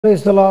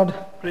Praise the Lord.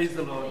 Praise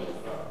the Lord.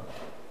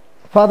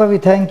 Father, we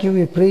thank you,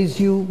 we praise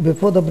you.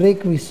 Before the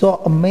break, we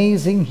saw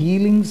amazing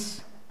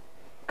healings,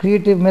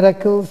 creative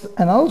miracles,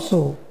 and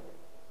also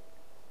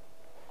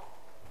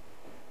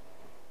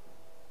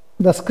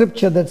the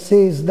scripture that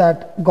says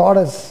that God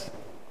has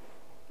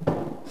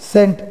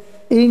sent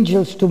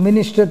angels to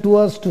minister to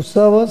us, to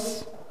serve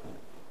us,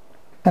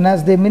 and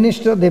as they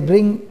minister, they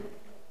bring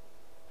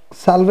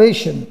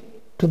salvation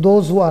to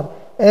those who are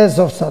heirs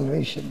of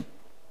salvation.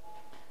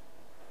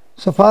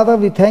 So, Father,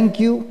 we thank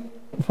you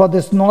for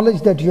this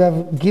knowledge that you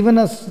have given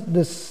us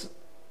this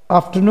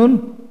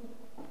afternoon,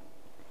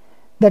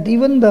 that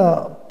even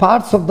the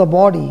parts of the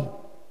body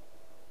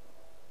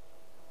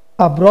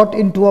are brought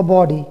into a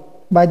body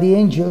by the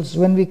angels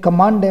when we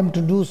command them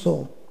to do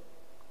so.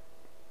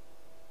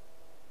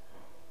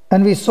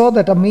 And we saw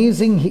that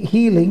amazing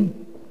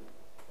healing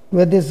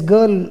where this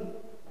girl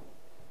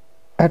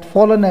had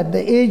fallen at the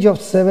age of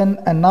 7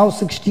 and now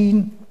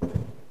 16.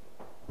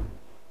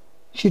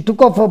 She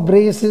took off her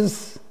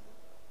braces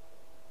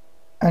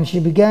and she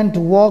began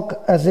to walk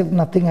as if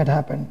nothing had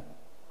happened.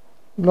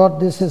 Lord,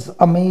 this is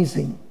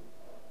amazing.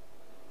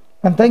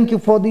 And thank you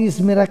for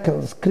these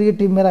miracles,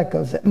 creative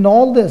miracles, and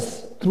all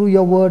this through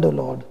your word, O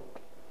Lord.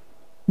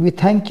 We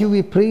thank you,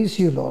 we praise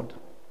you, Lord.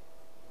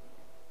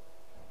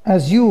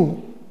 As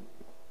you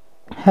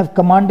have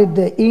commanded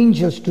the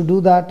angels to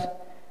do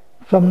that,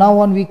 from now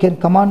on we can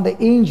command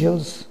the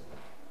angels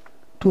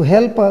to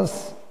help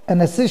us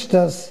and assist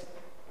us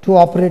to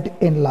operate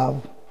in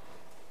love.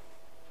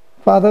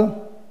 Father,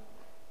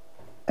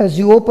 as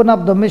you open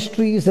up the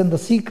mysteries and the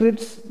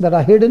secrets that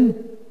are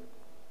hidden,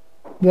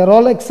 we are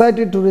all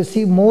excited to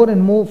receive more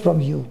and more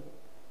from you.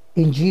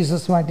 In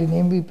Jesus' mighty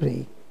name we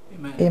pray.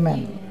 Amen.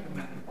 Amen.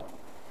 Amen.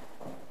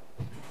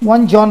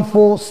 1 John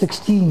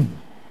 4:16.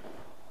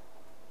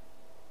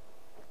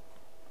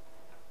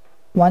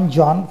 1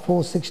 John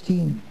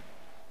 4:16.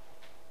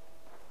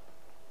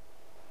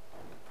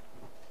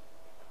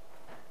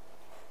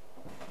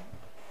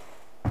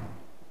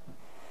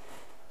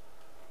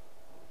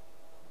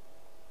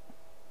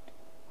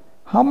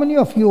 How many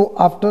of you,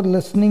 after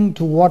listening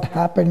to what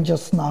happened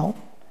just now,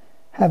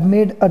 have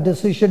made a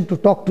decision to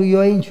talk to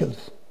your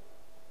angels?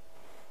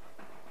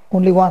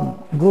 Only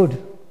one. Good.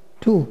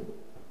 2.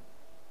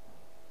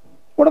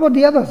 What about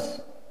the others?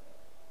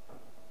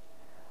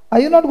 Are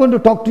you not going to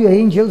talk to your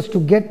angels to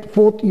get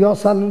forth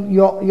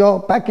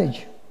your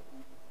package?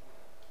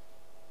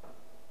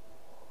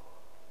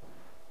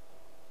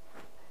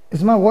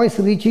 Is my voice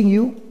reaching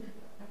you?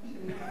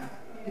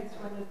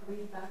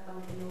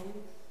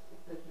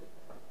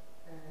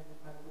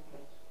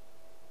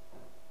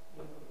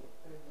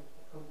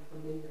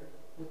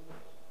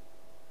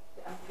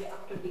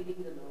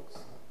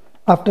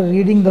 After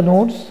reading the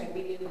notes,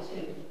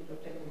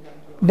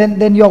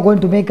 then you are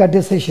going to make a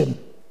decision.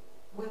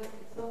 Well,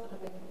 it's not to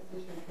make a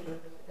decision,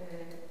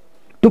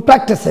 but to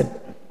practice it.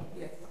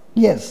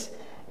 Yes.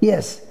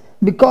 Yes.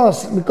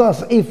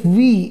 Because if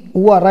we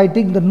who are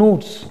writing the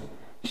notes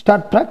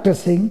start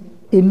practicing,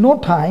 in no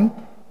time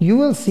you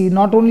will see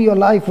not only your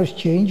life has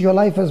changed, your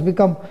life has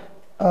become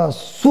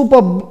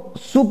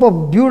super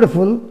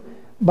beautiful,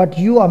 but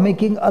you are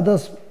making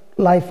others'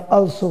 life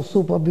also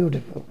super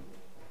beautiful.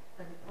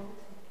 And also,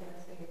 can I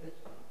say that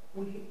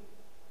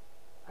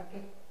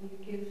we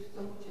give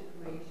so much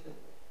information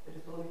that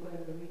it's only when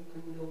we read the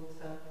notes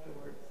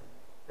afterwards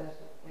that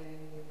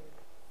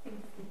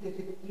that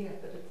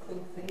it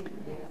sinks in.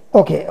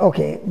 Yes.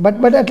 Okay.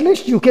 But at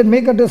least you can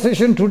make a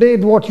decision today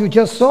what you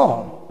just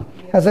saw.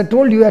 As I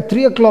told you at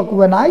 3 o'clock,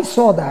 when I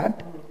saw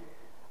that,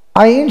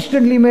 I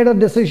instantly made a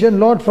decision,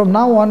 Lord, from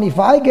now on, if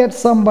I get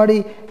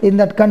somebody in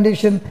that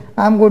condition,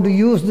 I'm going to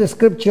use the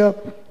scripture.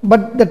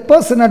 But that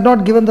person had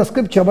not given the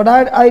scripture, but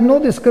I know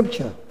the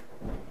scripture.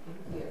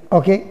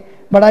 Okay?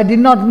 But I did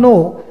not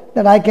know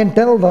that I can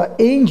tell the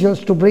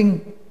angels to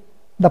bring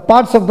the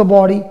parts of the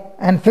body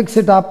and fix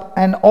it up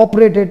and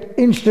operate it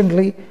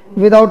instantly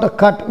without a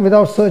cut,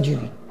 without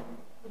surgery.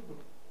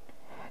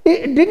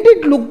 Didn't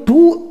it look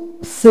too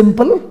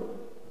simple?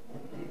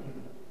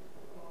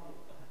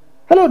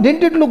 Hello,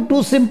 didn't it look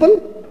too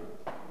simple?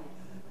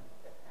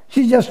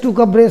 She just took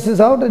her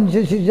braces out and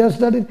she just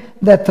did it.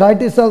 The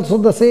arthritis also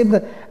the same.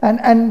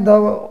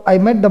 I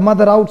met the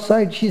mother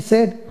outside. She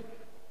said,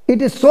 it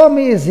is so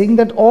amazing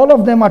that all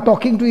of them are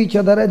talking to each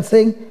other and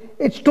saying,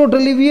 it's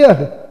totally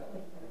weird.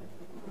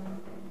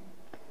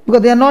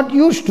 Because they are not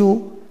used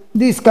to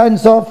these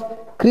kinds of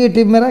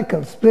creative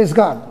miracles. Praise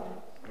God.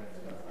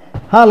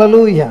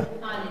 Hallelujah.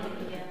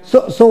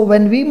 So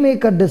when we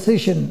make a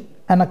decision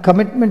and a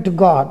commitment to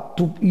God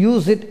to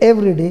use it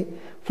every day,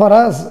 for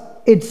us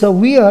it's a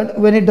weird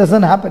when it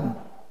doesn't happen.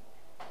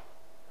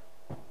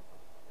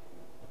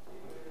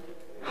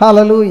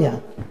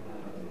 Hallelujah.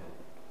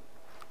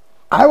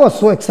 I was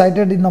so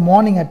excited in the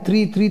morning at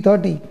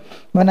 3:30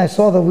 when I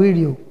saw the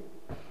video,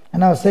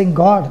 and I was saying,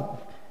 God,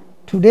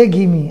 today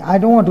give me. I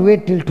don't want to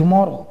wait till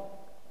tomorrow.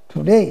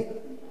 Today.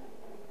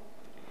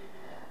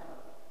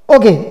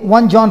 Okay,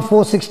 1 John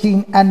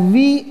 4:16, and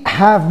we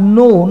have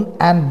known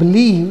and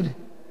believed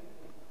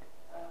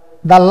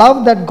the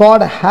love that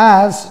God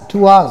has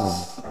to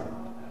us.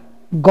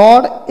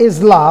 God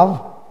is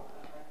love,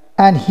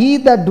 and he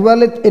that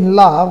dwelleth in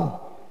love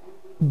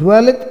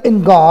dwelleth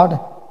in God,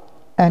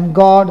 and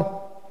God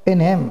in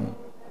him.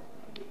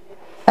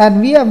 And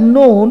we have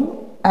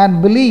known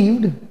and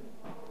believed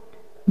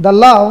the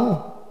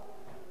love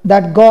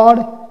that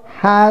God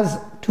has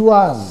to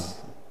us.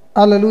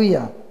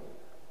 Hallelujah.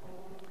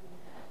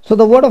 So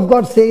the word of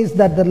God says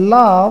that the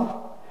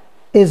love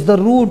is the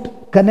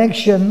root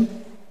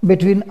connection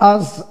between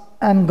us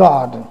and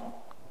God.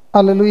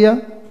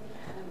 Hallelujah.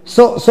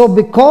 So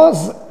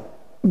because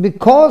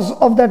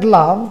of that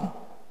love,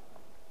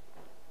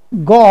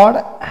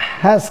 God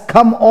has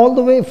come all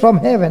the way from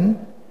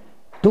heaven,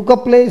 took our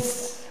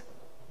place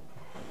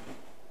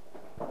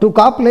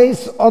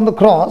on the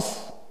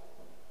cross.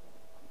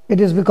 It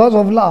is because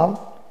of love,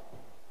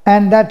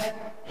 and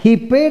that he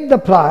paid the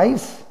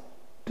price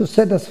to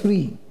set us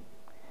free.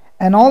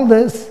 And all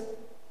this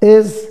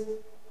is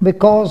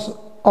because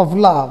of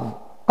love.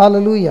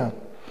 Hallelujah.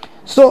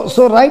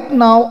 So right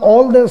now,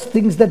 all those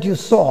things that you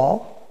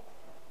saw,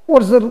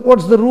 what's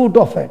the root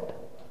of it?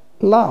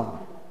 Love.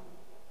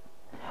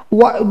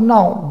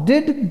 Now,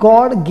 did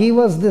God give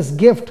us this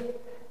gift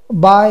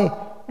by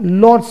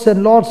lots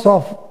and lots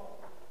of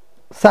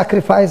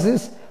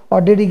sacrifices,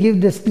 or did he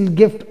give this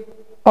gift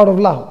out of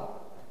love?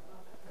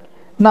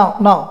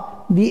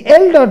 Now, the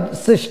elder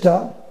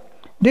sister,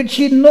 did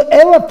she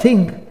ever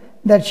think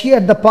that she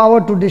had the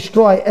power to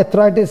destroy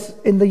arthritis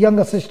in the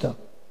younger sister?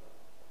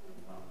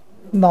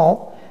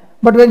 No.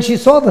 But when she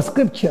saw the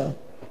scripture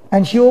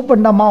and she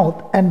opened her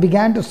mouth and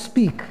began to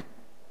speak,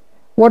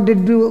 what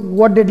did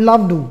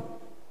love do?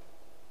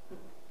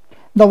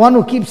 The one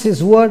who keeps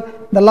his word,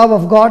 the love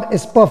of God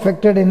is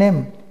perfected in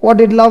him. What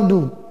did love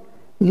do?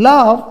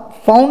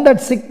 Love found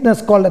that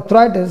sickness called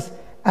arthritis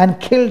and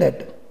killed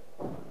it.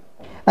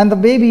 And the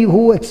baby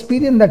who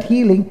experienced that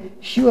healing,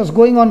 she was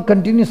going on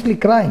continuously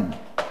crying.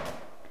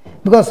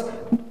 Because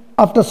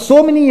after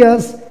so many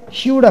years,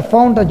 she would have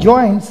found her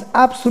joints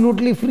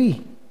absolutely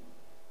free.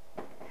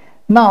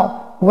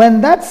 Now,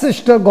 when that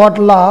sister got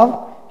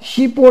love,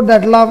 she poured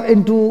that love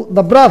into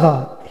the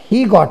brother.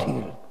 He got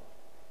healed.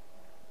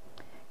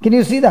 Can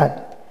you see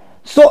that?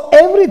 So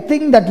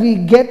everything that we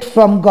get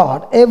from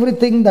God,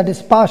 everything that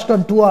is passed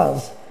on to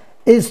us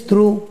is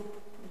through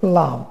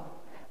love.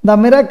 The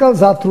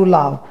miracles are through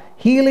love.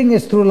 Healing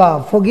is through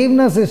love.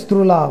 Forgiveness is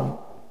through love.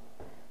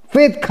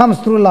 Faith comes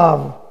through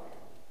love.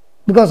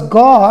 Because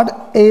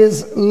God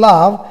is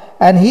love,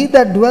 and he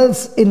that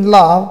dwells in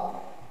love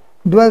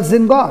dwells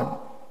in God.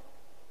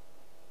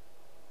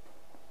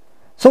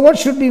 So what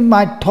should be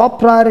my top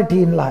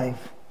priority in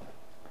life?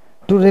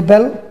 To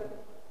rebel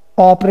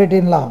or operate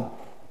in love?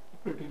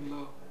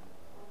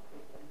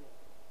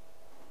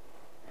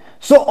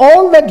 So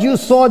all that you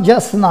saw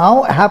just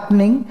now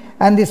happening,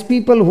 and these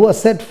people who are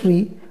set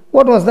free,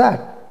 what was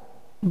that?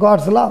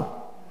 God's love.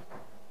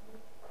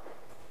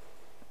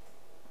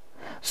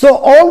 So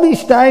all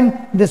this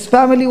time this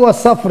family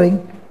was suffering,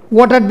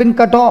 what had been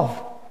cut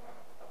off?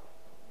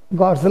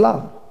 God's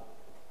love.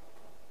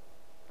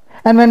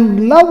 And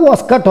when love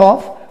was cut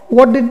off,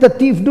 what did the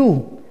thief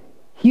do?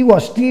 He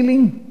was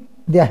stealing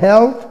their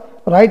health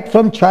right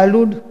from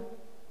childhood,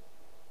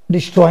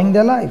 destroying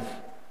their life.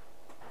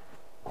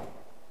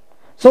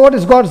 So what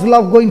is God's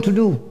love going to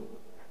do?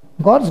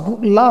 God's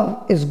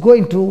love is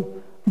going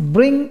to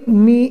bring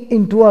me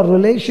into a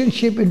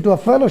relationship, into a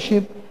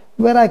fellowship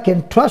where I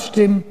can trust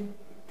him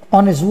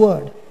on his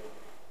word.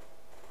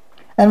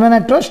 And when I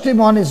trust him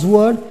on his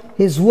word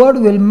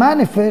will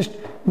manifest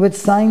with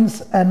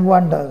signs and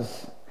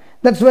wonders.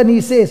 That's when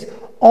he says,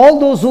 all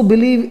those who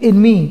believe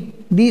in me,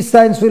 these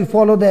signs will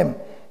follow them.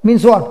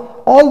 Means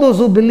what? All those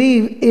who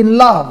believe in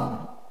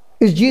love.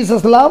 Is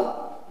Jesus love?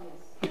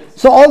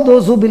 So all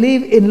those who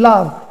believe in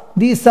love,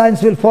 these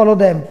signs will follow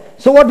them.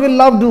 So what will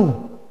love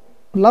do?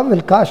 Love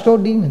will cast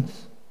out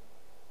demons.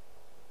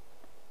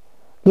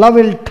 Love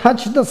will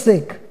touch the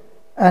sick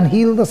and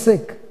heal the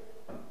sick.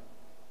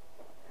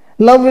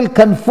 Love will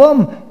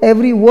confirm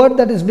every word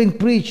that is being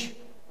preached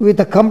with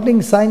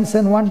accompanying signs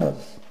and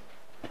wonders.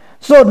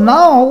 So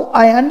now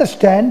I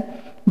understand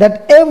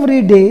that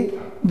every day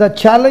the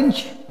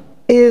challenge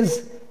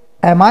is,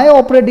 am I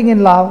operating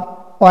in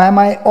love or am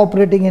I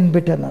operating in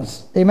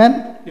bitterness?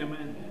 Amen?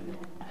 Amen.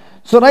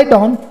 So write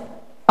down,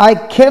 I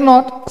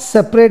cannot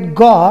separate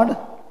God.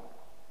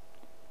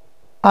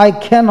 I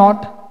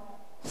cannot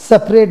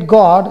separate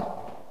God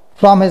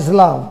from his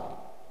love.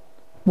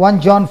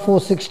 1 John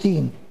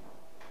 4:16.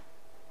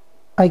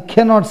 I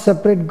cannot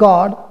separate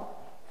God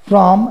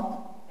from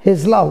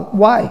his love.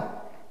 Why?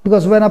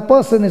 Because when a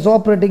person is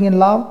operating in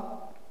love,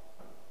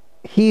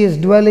 he is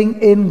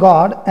dwelling in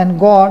God and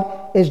God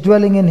is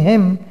dwelling in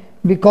him,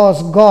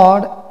 because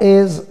God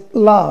is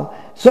love.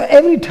 So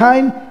every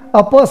time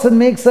a person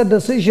makes a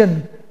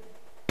decision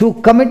to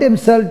commit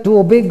himself to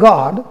obey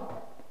God,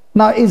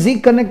 now is he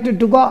connected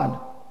to God?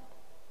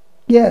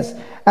 Yes.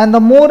 And the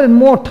more and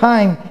more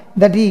time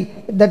that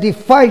he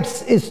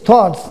fights his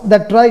thoughts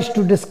that tries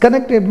to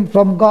disconnect him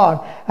from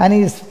God, and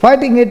he is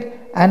fighting it,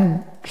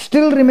 and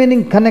still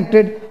remaining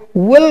connected,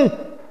 will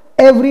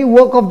every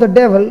work of the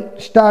devil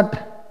start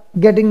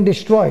getting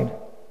destroyed?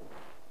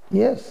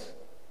 Yes.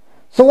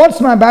 So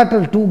what's my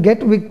battle? To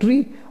get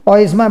victory, or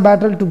is my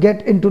battle to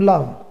get into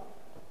love?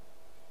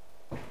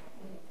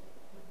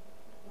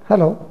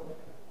 Hello?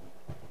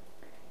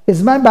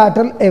 Is my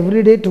battle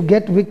every day to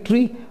get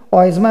victory,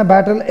 or is my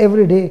battle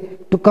every day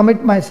to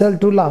commit myself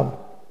to love?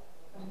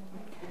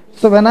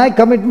 So when I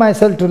commit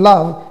myself to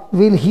love,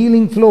 will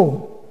healing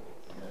flow?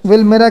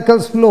 Will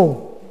miracles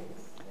flow?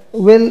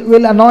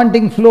 Will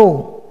anointing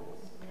flow?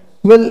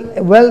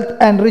 Will wealth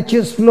and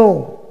riches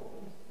flow?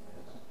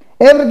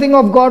 Everything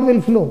of God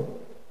will flow.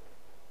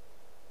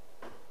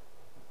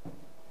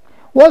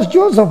 Was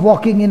Joseph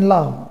walking in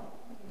love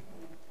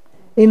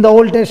in the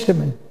Old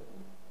Testament?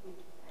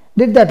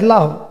 Did that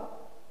love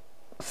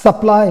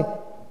supply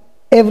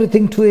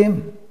everything to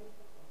him?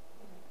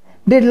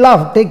 Did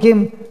love take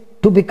him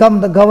to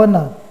become the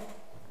governor?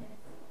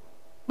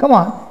 Come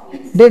on.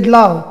 Did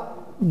love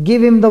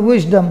give him the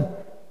wisdom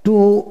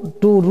to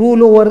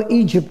rule over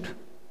Egypt?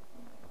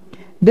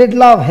 Did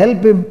love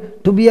help him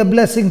to be a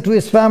blessing to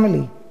his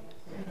family?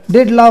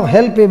 Did love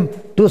help him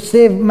to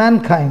save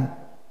mankind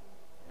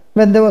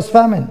when there was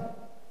famine?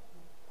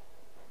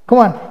 Come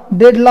on.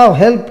 Did love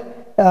help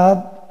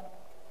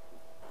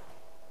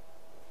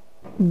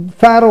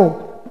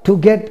Pharaoh to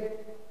get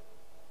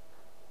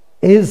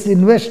his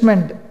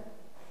investment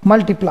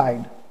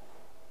multiplied?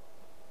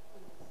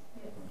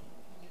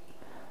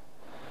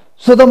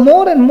 So the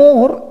more and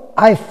more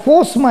I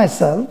force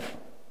myself,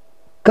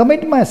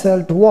 commit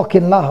myself to walk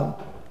in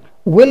love,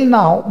 will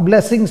now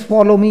blessings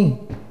follow me?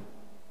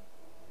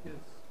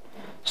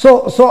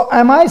 So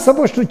am I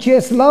supposed to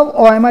chase love,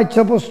 or am I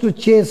supposed to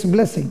chase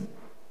blessing?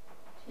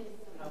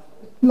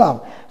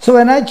 Love. So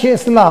when I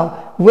chase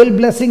love, will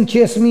blessing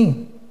chase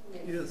me?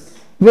 Yes.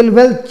 Will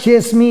wealth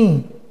chase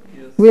me?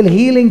 Yes. Will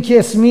healing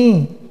chase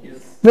me?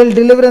 Yes. Will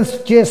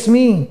deliverance chase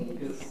me?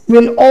 Yes.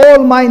 Will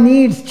all my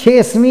needs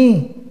chase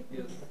me?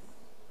 Yes.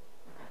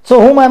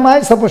 So whom am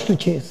I supposed to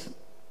chase?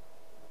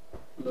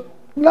 Love.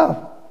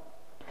 Love.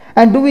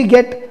 And do we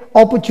get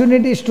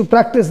opportunities to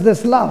practice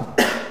this love?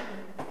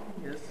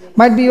 Yes.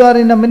 Might be you are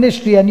in a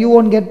ministry and you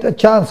won't get a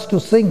chance to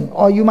sing,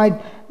 or you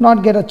might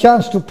not get a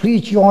chance to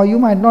preach, or you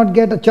might not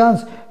get a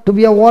chance to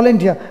be a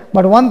volunteer.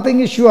 But one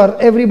thing is sure,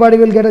 everybody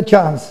will get a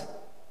chance,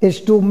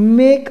 is to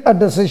make a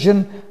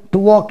decision to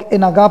walk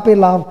in agape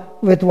love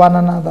with one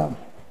another.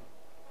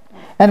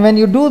 And when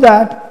you do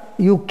that,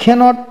 you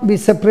cannot be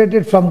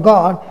separated from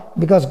God,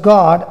 because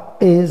God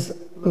is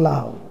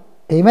love.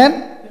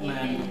 Amen?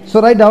 Amen.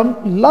 So write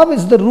down, love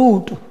is the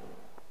root.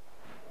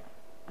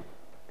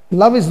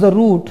 Love is the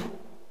root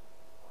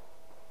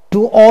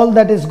to all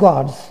that is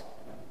God's.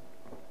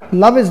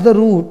 Love is the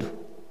root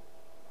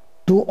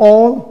to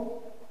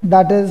all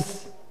that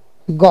is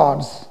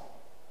God's.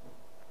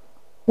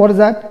 What is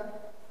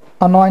that?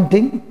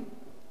 Anointing,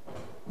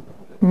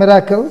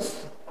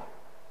 miracles,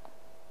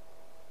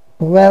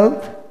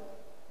 wealth,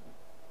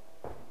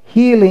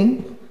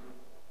 healing,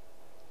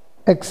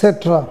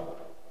 etc.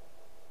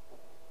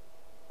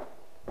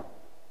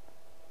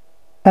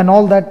 And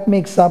all that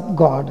makes up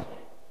God.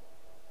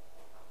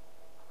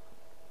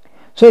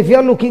 So if you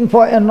are looking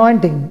for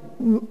anointing,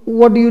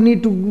 what do you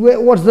need to,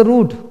 what's the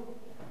root?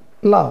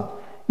 Love.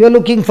 You are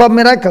looking for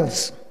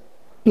miracles.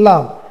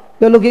 Love.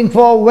 You are looking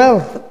for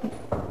wealth.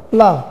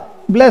 Love.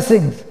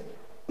 Blessings.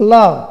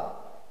 Love.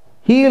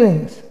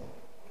 Healings.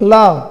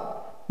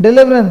 Love.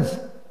 Deliverance.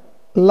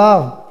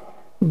 Love.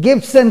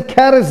 Gifts and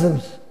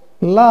charisms.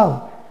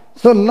 Love.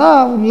 So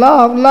love,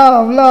 love,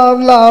 love, love,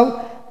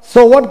 love.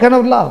 So what kind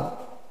of love?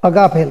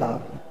 Agape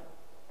love.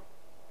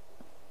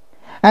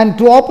 And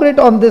to operate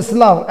on this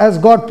love, as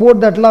God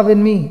poured that love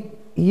in me,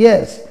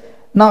 yes.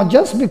 Now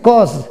just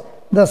because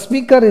the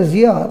speaker is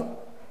here,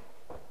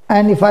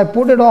 and if I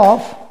put it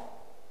off,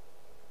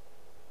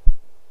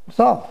 it's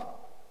off.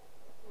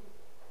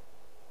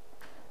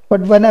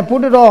 But when I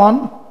put it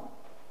on,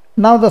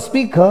 now the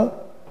speaker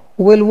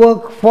will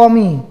work for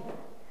me.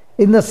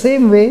 In the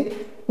same way,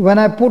 when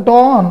I put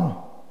on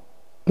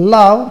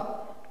love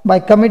by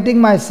committing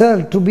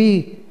myself to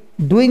be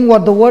doing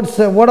what the word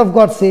of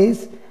God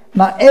says,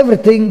 now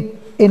everything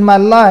in my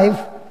life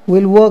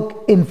will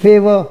work in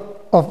favor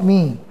of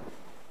me.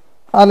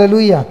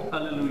 Hallelujah.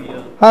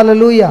 Hallelujah.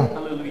 Hallelujah.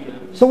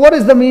 Hallelujah. So what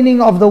is the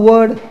meaning of the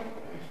word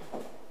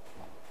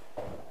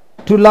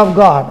to love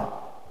God?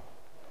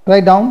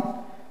 Write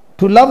down.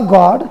 To love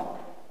God.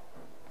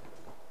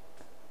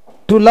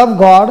 To love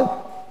God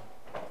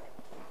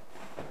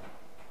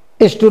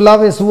is to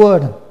love His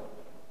word.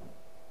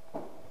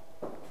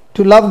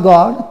 To love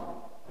God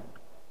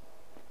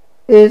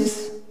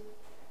is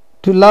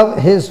to love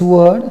His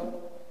word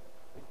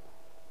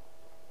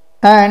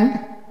and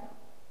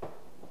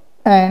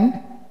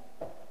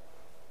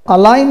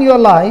align your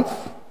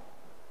life.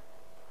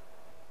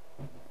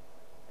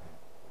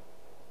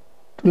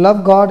 To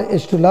love God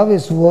is to love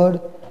His word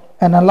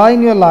and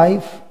align your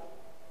life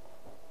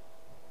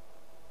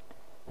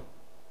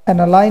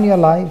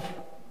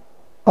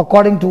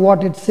according to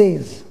what it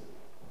says.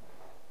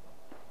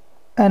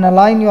 and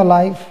align your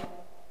life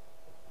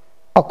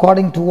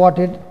according to what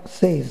it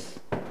says.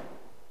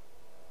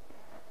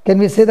 Can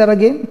we say that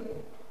again?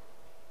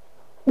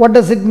 What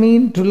does it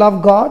mean to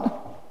love God?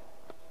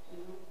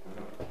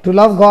 To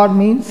love God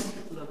means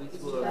Love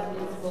His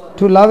word.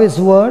 to love His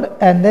word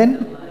and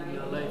then Align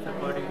your life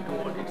according to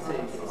what it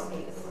says.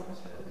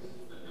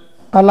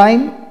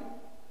 align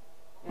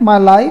my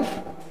life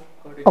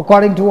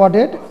according to what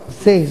it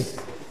says.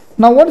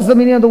 Now, what is the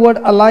meaning of the word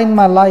align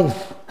my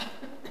life?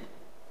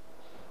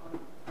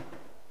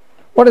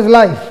 What is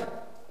life?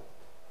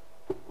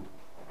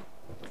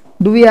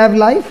 Do we have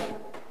life?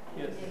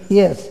 Yes.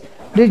 Yes.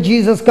 Did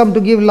Jesus come to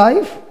give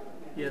life?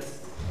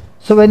 Yes.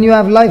 So when you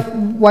have life,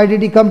 why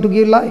did He come to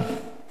give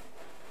life?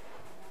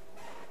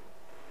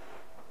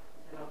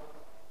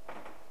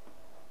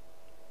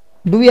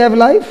 Do we have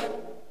life?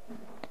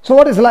 So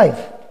what is life?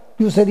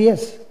 You said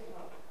yes.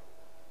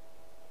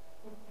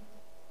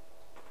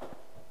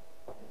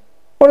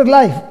 What is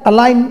life?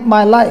 Align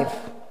my life.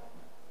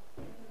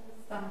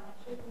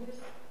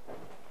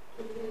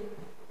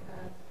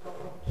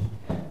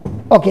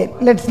 Okay,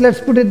 let's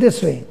put it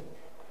this way.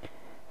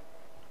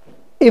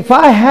 If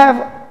I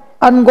have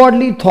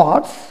ungodly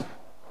thoughts,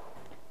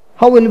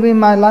 how will be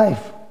my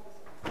life?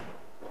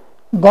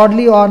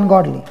 Godly or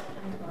ungodly?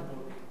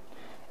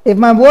 If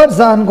my words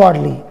are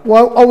ungodly,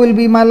 how will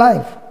be my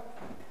life?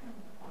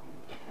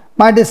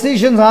 My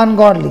decisions are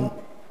ungodly,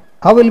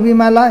 how will be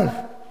my life?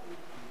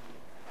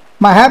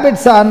 My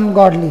habits are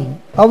ungodly,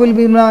 how will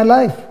be my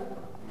life?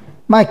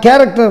 My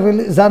character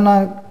is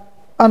ungodly,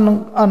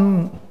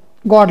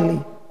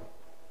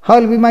 how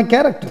will be my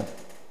character?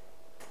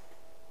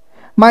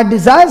 My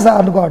desires are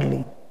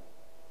ungodly.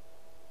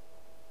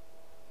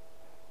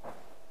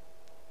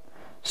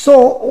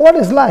 So, what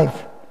is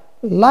life?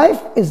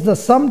 Life is the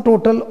sum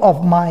total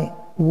of my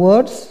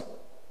words,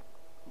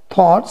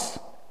 thoughts,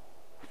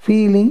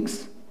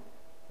 feelings,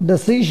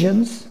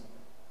 decisions,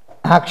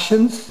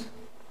 actions,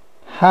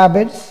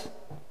 habits,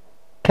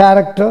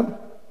 character,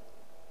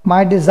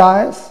 my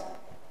desires,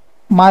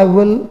 my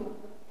will.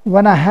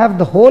 When I have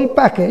the whole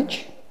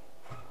package,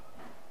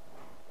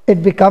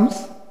 it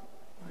becomes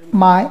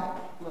my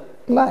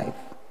life.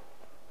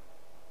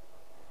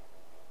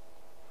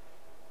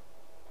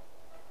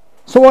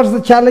 So, what's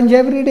the challenge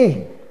every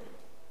day?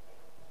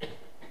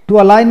 To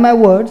align my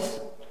words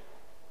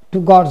to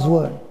God's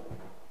word.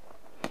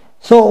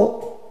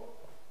 So,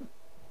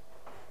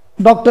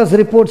 doctor's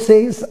report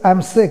says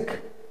I'm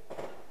sick.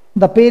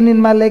 The pain in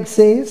my leg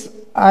says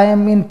I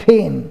am in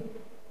pain.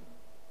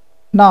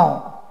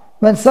 Now,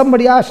 when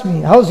somebody asks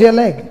me, how's your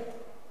leg?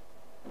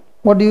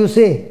 What do you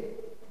say?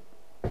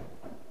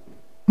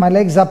 My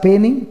legs are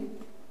paining?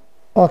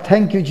 Oh,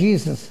 thank you,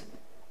 Jesus.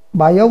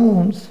 By your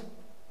wounds,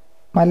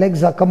 my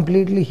legs are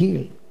completely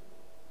healed.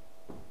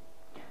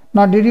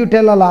 Now, did you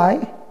tell a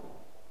lie?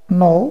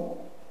 No.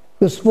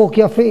 You spoke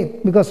your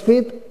faith, because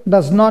faith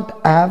does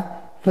not have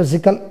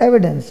physical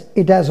evidence.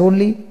 It has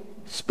only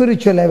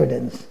spiritual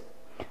evidence.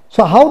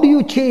 So how do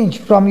you change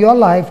from your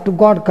life to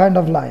God kind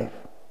of life?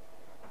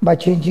 By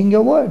changing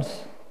your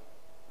words,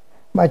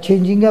 by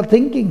changing your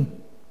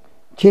thinking,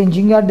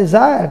 changing your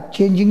desire,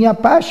 changing your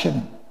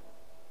passion.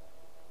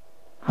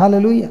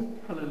 Hallelujah.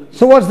 Hallelujah.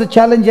 So what's the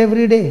challenge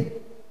every day?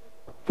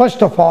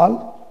 First of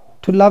all,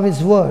 to love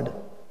His word.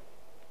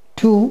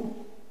 2,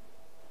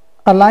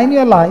 align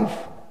your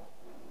life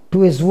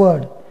to His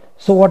word.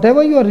 So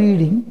whatever you are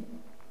reading,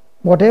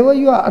 whatever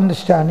you are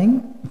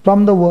understanding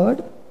from the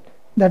word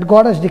that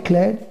God has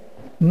declared,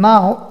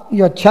 now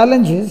your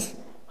challenge is,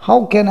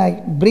 how can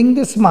I bring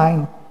this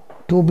mind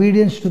to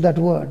obedience to that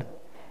word?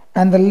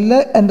 And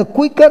the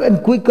quicker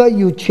and quicker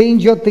you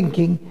change your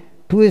thinking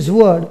to His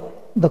word,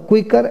 the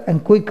quicker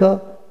and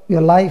quicker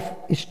your life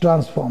is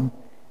transformed.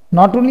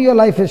 Not only your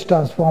life is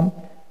transformed,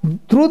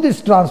 through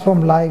this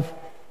transformed life,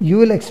 you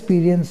will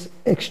experience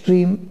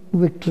extreme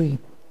victory.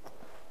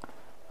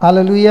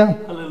 Hallelujah.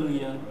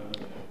 Hallelujah.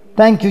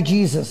 Thank you,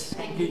 Jesus.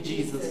 Thank you,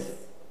 Jesus.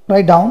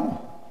 Write down.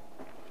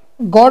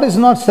 God is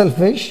not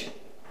selfish.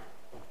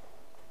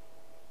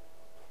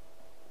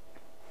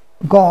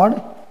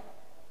 God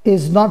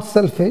is not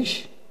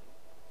selfish,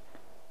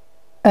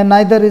 and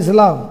neither is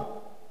love.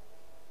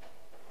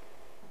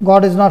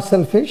 God is not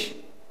selfish,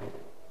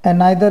 and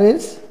neither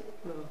is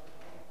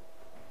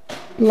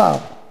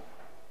love.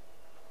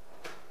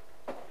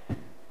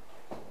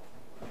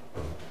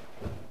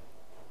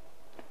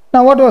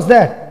 Now, what was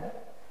that?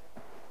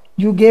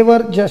 You gave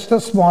her just a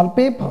small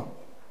paper.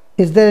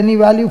 Is there any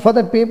value for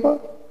that paper?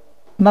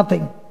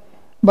 Nothing.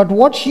 But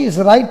what she is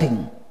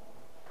writing,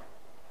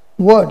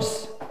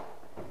 words,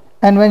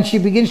 and when she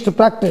begins to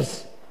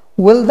practice,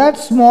 will that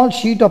small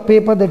sheet of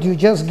paper that you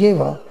just gave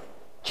her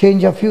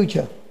change her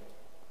future?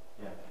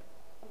 Yeah.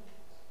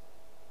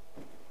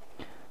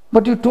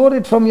 But you tore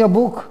it from your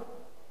book.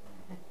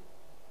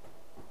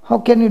 How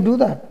can you do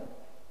that?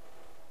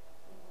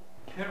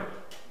 Share.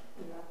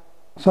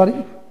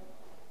 Sorry?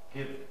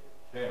 Give.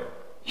 Share.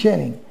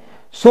 Sharing.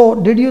 So,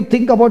 did you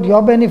think about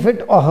your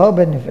benefit or her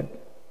benefit?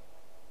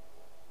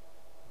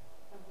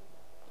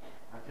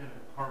 I did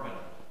it permanent.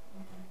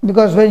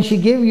 Because when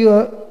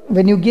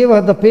you gave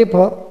her the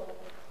paper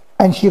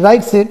and she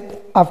writes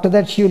it, after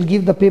that she will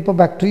give the paper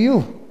back to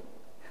you.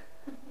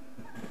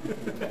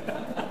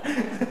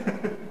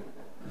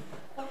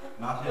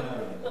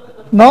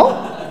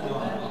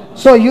 No?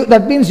 So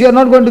that means you are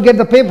not going to get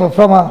the paper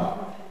from her.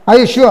 Are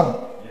you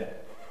sure? Yeah.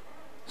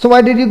 So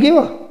why did you give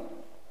her?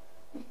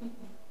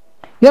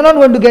 You are not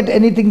going to get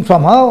anything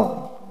from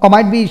her. Or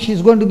might be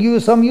she's going to give you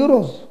some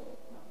euros.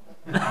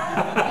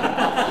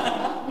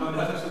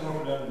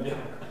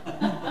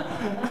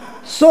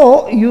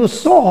 So you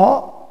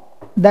saw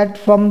that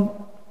from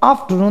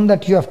afternoon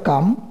that you have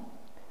come,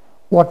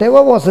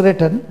 whatever was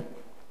written,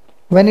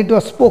 when it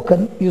was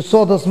spoken, you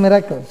saw those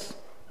miracles.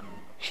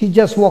 She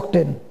just walked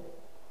in.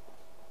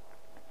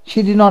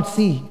 She did not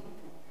see.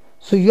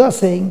 So you are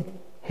saying,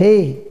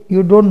 hey,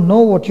 you don't know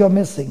what you are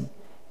missing.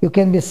 You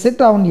can be sit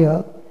down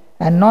here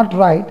and not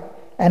write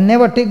and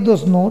never take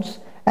those notes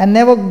and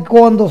never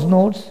go on those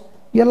notes.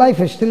 Your life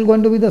is still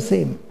going to be the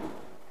same.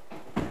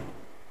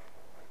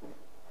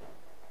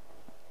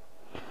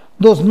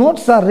 Those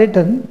notes are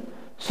written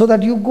so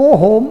that you go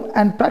home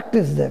and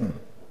practice them.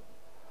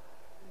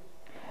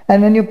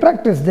 And when you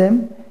practice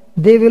them,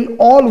 they will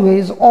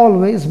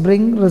always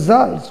bring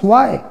results.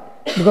 Why?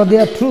 Because they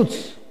are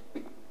truths.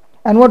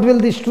 And what will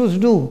these truths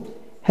do?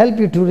 Help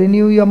you to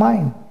renew your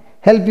mind.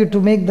 Help you to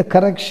make the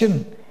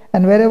correction.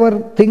 And wherever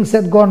things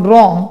had gone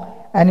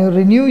wrong, and you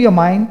renew your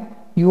mind,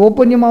 you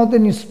open your mouth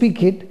and you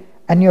speak it,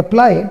 and you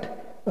apply it,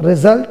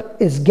 result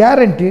is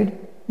guaranteed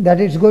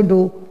that it's going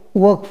to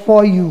work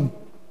for you.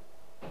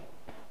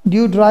 Do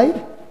you drive?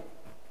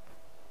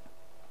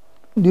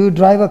 Do you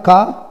drive a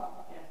car?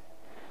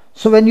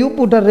 So when you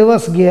put a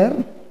reverse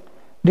gear,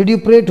 did you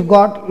pray to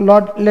God,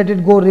 Lord, let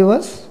it go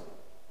reverse?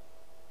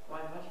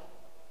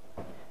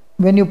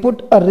 When you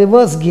put a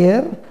reverse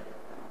gear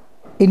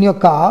in your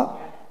car,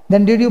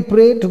 then did you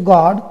pray to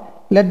God,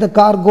 let the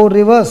car go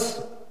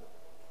reverse?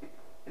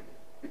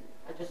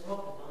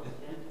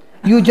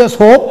 You just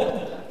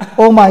hope?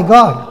 Oh my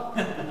God.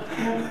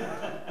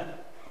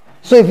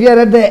 So if you are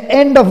at the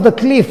end of the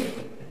cliff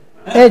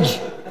edge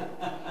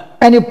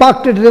and you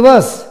parked it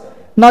reverse,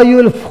 now you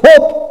will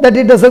hope that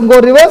it doesn't go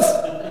reverse?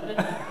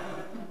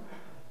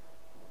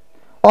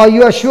 Or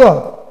you are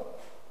sure?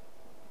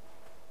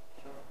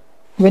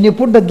 When you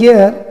put the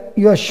gear,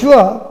 you are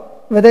sure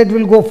whether it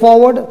will go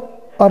forward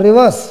or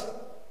reverse.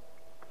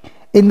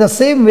 In the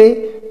same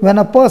way, when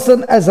a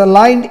person as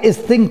aligned is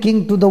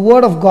thinking to the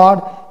word of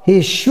God, he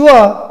is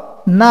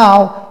sure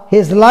now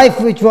his life,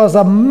 which was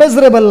a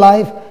miserable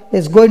life,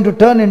 is going to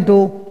turn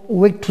into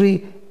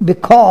victory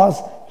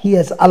because he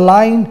has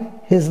aligned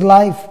his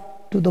life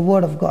to the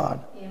word of God.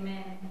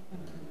 Amen.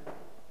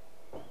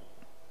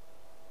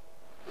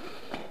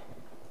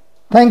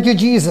 Thank you,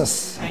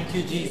 Jesus. Thank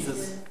you,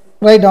 Jesus.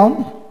 Write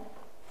down.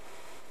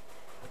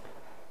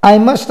 I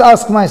must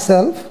ask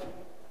myself,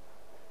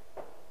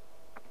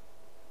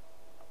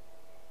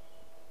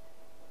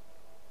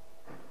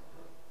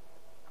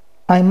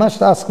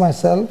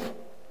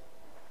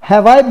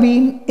 have I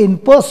been in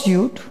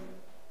pursuit?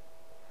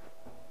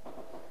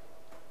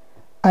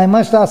 I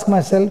must ask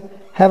myself,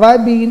 have I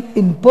been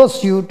in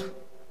pursuit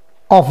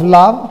of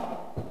love?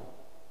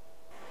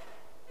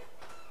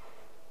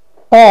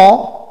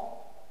 Or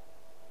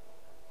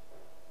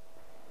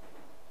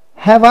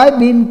have I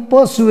been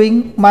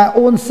pursuing my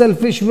own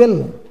selfish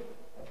will?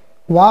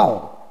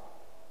 Wow.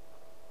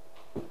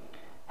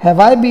 Have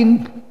I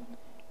been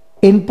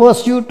in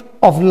pursuit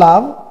of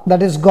love,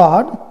 that is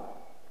God?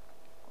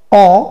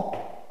 Or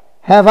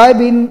have I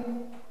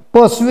been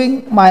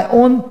pursuing my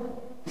own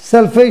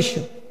selfish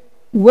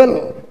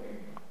will?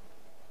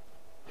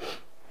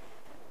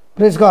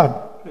 Praise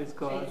God. Praise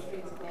God.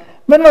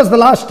 When was the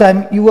last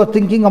time you were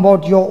thinking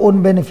about your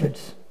own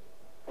benefits?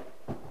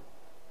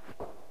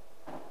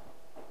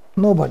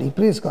 Nobody.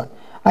 Praise God.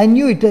 I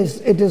knew it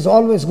is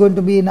always going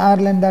to be in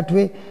Ireland that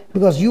way,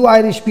 because you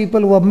Irish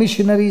people were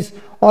missionaries,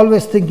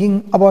 always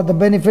thinking about the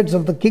benefits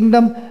of the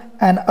kingdom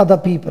and other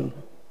people.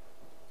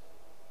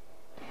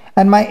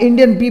 And my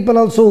Indian people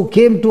also who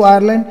came to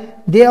Ireland,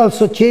 they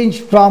also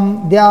changed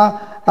from their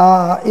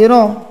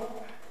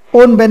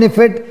own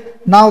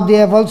benefit. Now they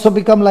have also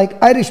become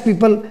like Irish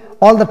people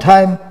all the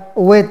time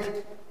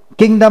with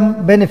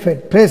kingdom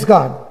benefit. Praise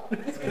God.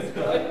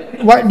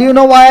 Why, do you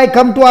know why I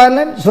come to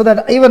Ireland? So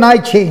that even I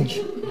change.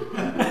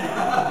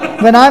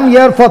 When I'm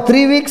here for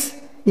 3 weeks,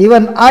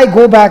 even I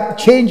go back,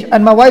 change,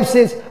 and my wife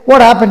says, what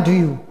happened to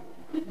you?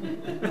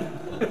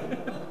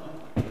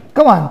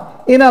 Come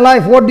on, in a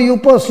life, what do you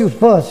pursue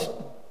first?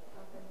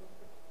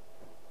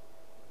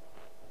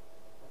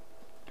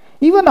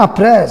 Even our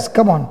prayers,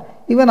 come on,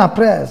 even our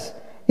prayers.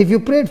 If you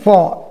prayed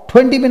for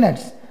 20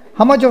 minutes,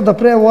 how much of the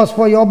prayer was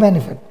for your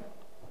benefit?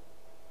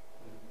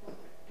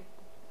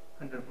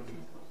 100%.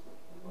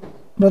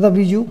 Brother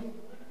Biju?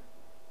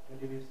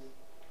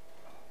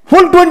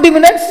 Full 20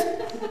 minutes?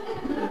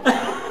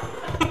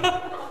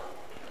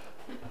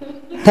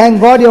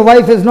 Thank God your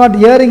wife is not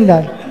hearing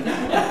that.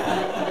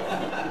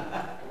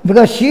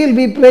 Because she will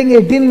be praying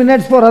 18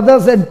 minutes for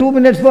others and 2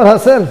 minutes for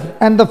herself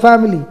and the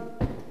family.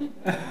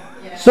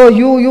 So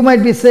you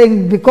might be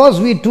saying, because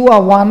we two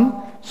are one,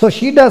 so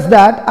she does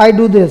that, I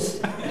do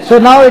this. So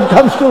now it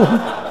comes to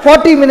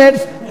 40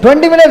 minutes,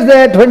 20 minutes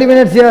there, 20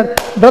 minutes here.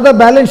 Brother,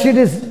 balance sheet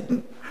is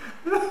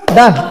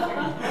done.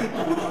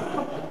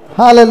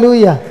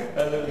 Hallelujah.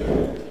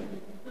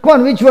 Come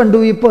on, which one do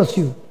we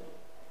pursue?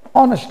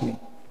 Honestly.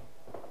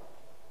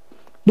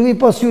 Do we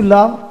pursue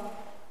love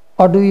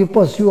or do we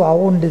pursue our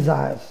own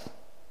desires?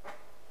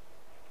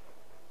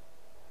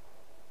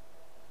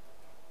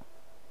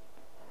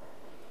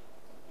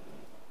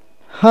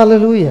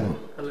 Hallelujah.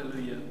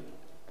 Hallelujah.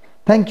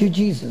 Thank you,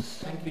 Jesus.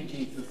 Thank you,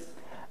 Jesus.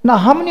 Now,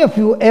 how many of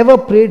you ever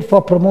prayed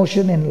for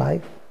promotion in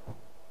life?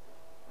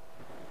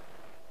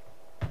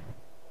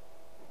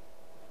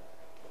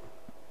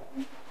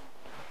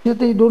 Yet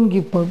they don't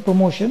give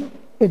promotion.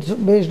 It's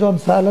based on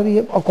salary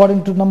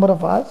according to number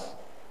of hours.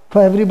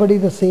 For everybody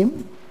the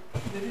same.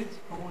 There is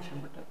promotion,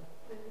 but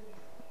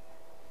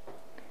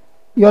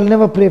You all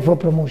never pray for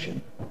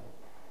promotion.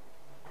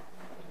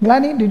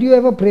 Glani, did you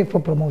ever pray for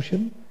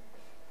promotion?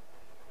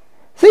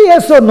 Say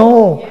yes or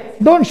no. Yes.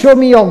 Don't show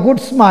me your good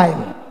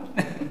smile.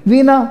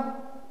 Veena?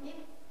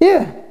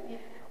 Yeah.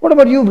 What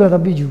about you, brother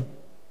Biju?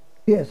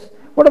 Yes.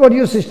 What about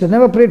you, sister?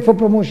 Never prayed for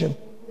promotion?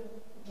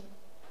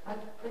 I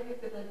pray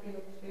that I'd be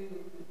able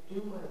to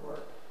do my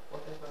work,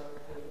 whatever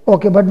I do.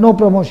 Okay, but no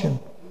promotion.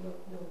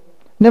 No.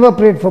 Never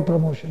prayed for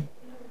promotion.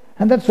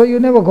 And that's why you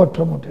never got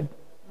promoted.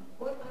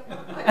 Well, I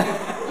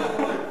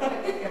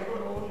did get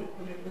promoted,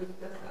 but it was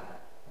just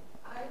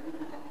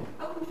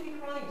I wouldn't feel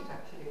right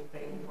actually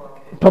praying for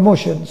it.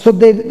 Promotion. So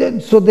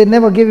they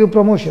never gave you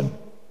promotion.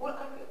 Well,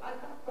 I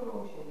got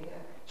promotion, yeah.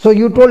 So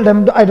you told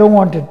them, I don't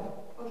want it.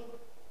 But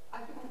I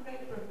didn't pray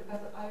for it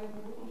because I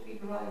wouldn't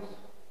feel right.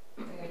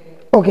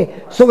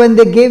 Okay. So when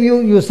they gave you,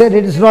 you said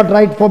it is not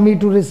right for me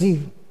to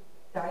receive.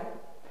 Right?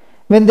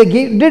 When they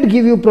did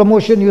give you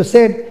promotion, you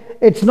said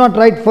it's not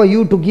right for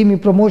you to give me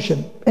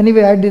promotion.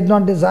 Anyway, I did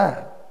not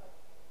desire.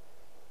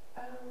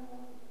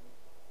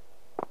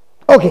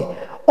 Okay.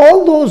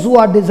 All those who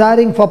are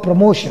desiring for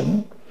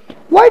promotion,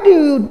 why do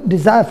you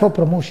desire for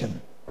promotion?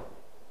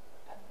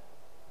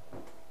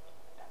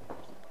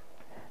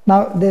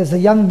 Now, there's a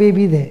young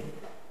baby there.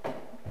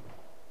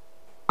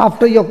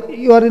 After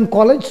you are in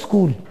college,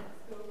 school.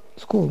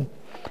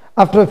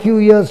 After a few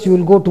years, you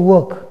will go to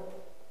work.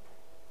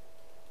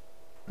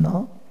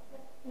 No?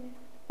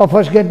 Or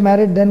first get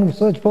married, then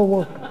search for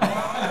work.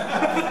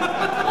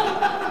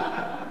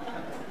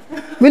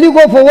 Will you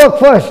go for work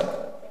first?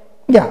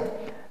 Yeah.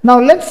 Now,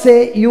 let's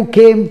say you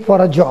came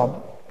for a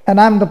job and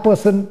I'm the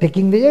person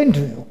taking the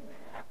interview.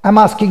 I'm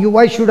asking you,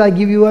 why should I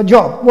give you a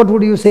job? What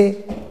would you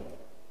say?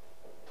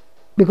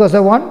 Because I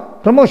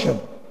want promotion.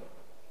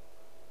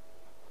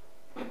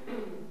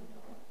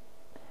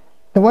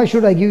 Then why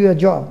should I give you a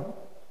job?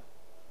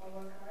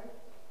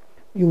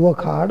 You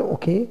work hard,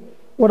 okay.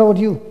 What about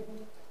you?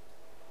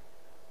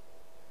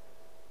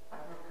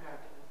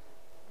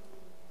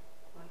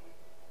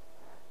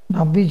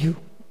 Now, Biju,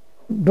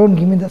 don't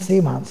give me the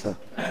same answer.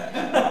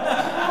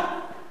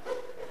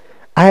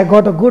 I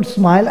got a good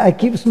smile. I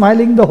keep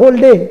smiling the whole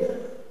day.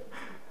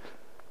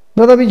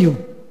 Brother Biju.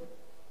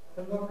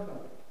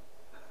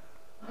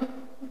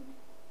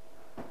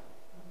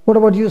 What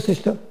about you,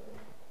 sister?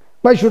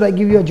 Why should I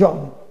give you a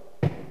job?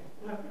 I'm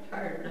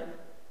retired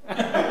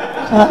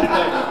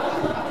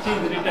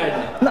she's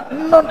retired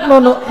now.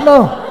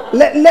 No.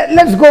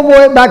 Let's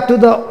go back to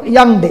the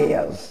young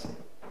days.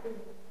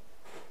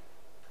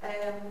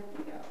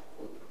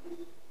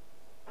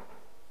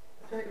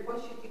 Sorry, why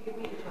should you give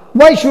me a job?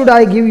 Why should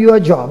I give you a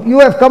job? You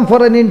have come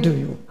for an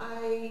interview. I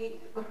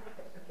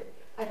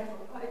have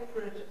applied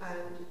for it,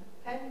 and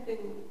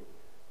depending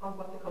on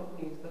what the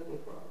company is looking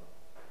for,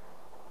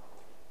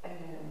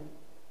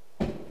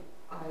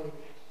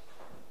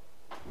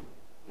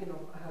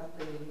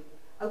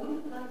 I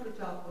wouldn't apply for a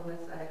job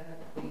unless I had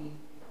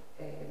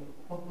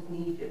what was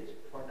needed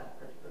for that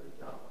particular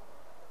job.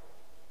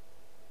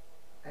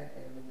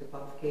 The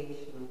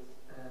qualifications.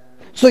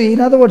 So in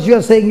other words, you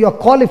are saying you are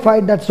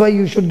qualified, that's why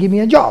you should give me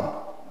a job.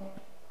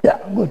 Yeah,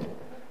 good.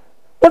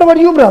 What about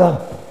you, brother?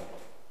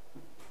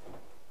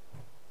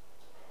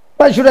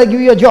 Why should I give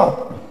you a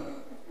job?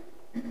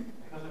 Because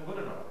I'm good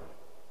enough.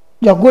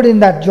 You're good in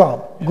that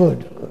job.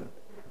 Good.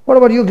 What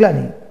about you,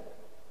 Glennie?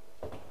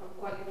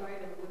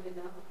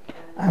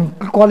 I'm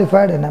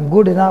qualified and I'm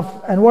good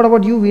enough. And what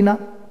about you, Veena?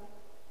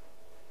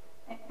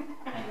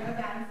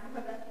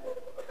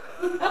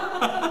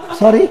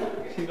 Sorry?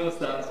 She knows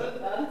the answer.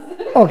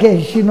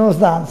 Okay, she knows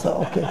the answer.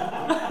 Okay.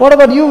 What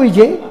about you,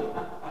 Vijay?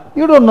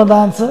 You don't know the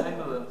answer? I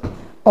know the answer.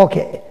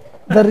 Okay.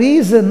 The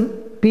reason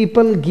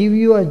people give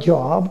you a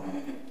job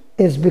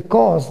is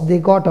because they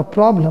got a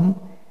problem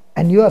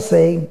and you are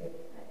saying,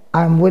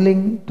 I'm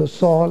willing to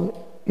solve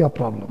your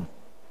problem.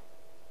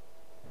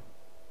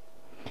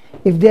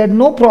 If they had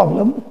no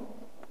problem,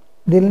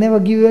 they'll never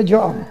give you a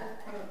job.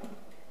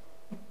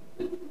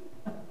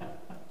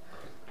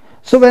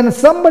 So when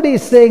somebody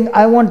is saying,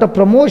 I want a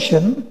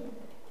promotion,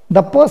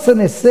 the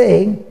person is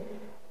saying,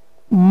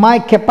 my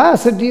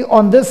capacity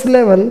on this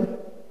level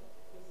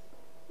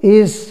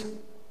is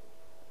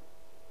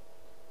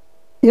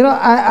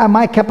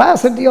My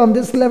capacity on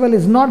this level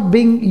is not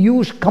being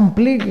used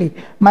completely.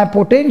 My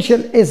potential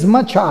is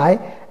much high,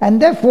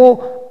 and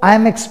therefore I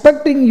am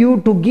expecting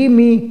you to give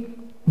me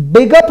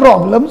bigger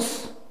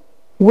problems,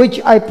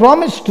 which I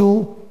promise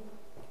to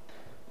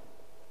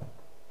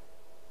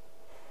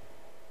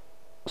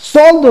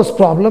solve those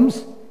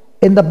problems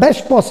in the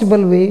best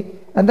possible way,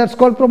 and that's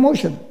called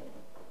promotion.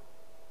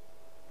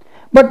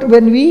 But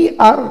when we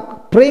are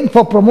praying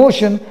for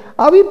promotion,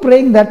 are we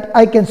praying that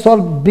I can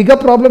solve bigger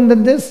problem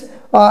than this?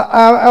 Or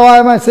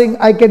am I saying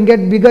I can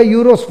get bigger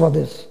euros for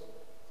this?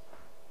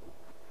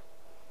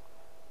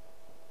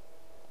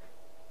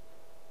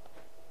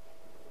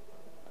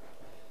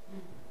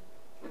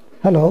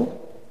 Hello?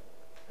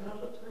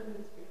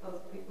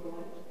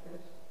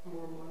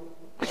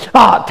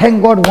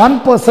 Thank God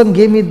one person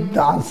gave me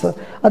the answer.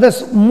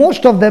 Others,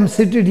 most of them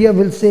seated here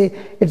will say,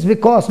 it's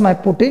because my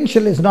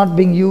potential is not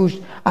being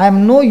used. I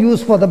am no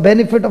use for the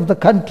benefit of the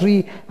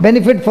country,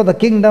 benefit for the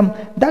kingdom.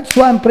 That's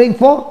why I'm praying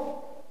for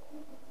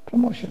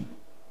promotion.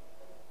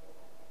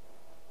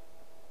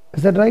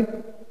 Is that right?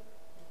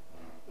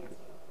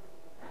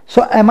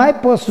 So am I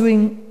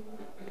pursuing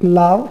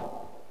love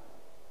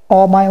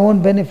or my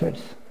own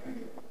benefits?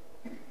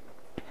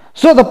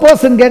 So the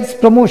person gets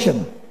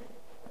promotion.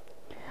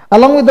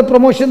 Along with the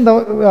promotion,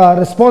 the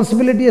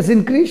responsibility has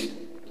increased.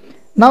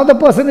 Now the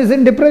person is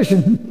in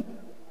depression.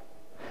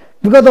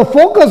 Because the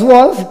focus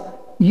was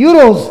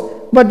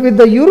euros, but with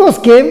the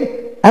euros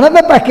came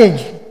another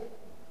package.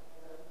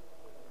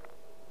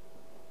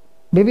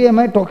 Baby, am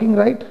I talking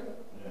right?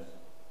 Yes.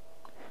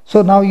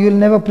 So now you will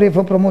never pray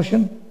for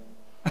promotion?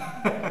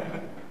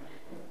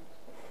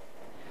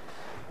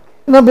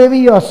 No, baby,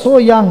 you are so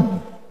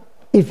young.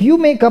 If you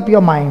make up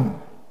your mind,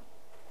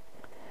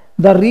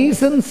 the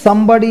reason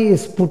somebody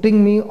is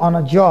putting me on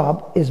a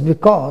job is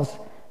because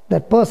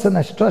that person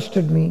has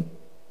trusted me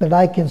that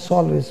I can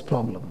solve his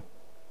problem.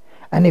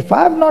 And if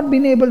I have not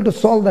been able to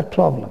solve that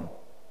problem,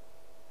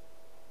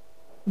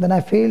 then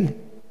I failed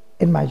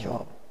in my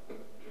job.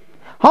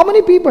 How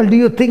many people do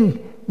you think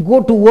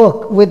go to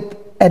work with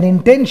an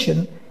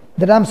intention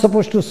that I'm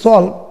supposed to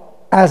solve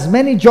as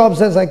many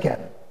jobs as I can?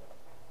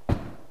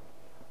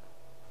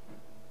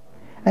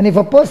 And if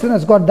a person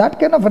has got that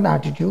kind of an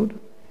attitude,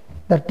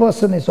 that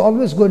person is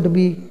always going to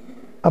be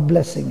a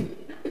blessing.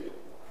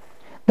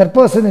 That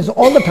person is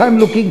all the time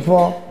looking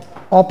for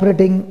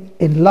operating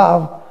in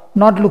love,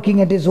 not looking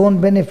at his own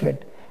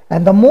benefit.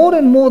 And the more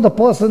and more the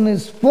person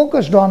is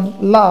focused on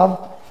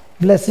love,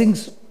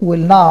 blessings will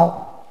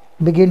now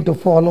begin to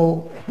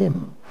follow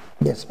him.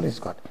 Yes, praise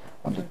God.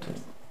 1, 2, 3,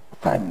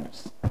 5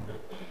 minutes.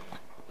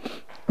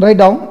 Write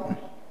down.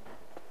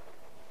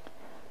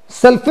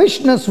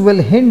 Selfishness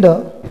will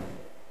hinder.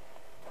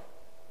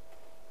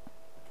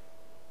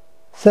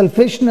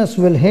 Selfishness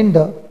will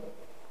hinder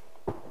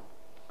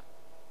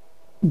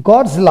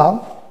God's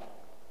love.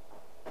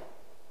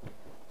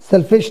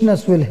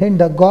 Selfishness will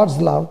hinder God's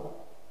love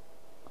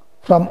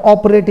from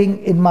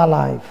operating in my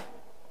life.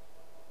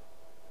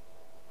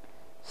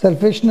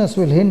 Selfishness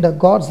will hinder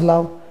God's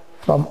love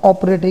from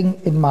operating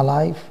in my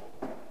life.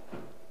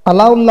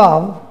 Allow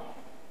love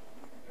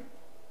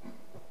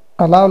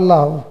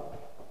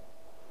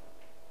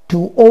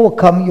to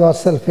overcome your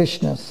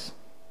selfishness.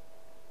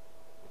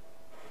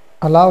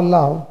 Allow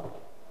love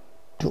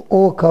to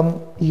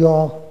overcome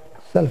your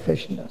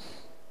selfishness.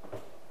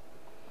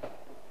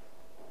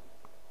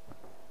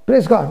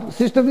 Praise God.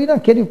 Sister Veena,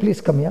 can you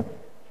please come here?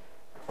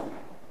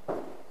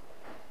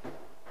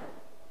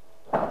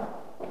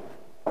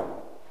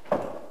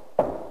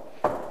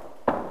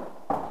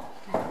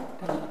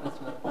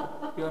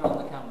 You're on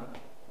the camera.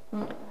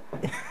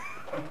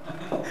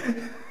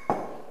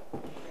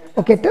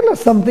 Okay, tell us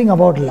something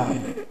about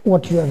love,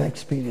 what you have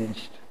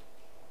experienced.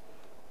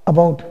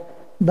 About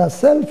the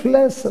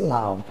selfless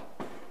love.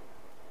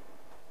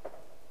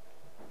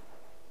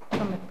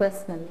 From a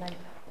personal life.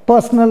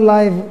 Personal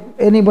life,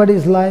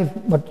 anybody's life,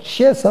 but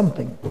share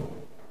something.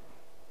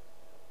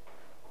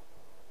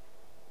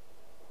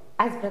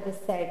 As brother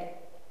said,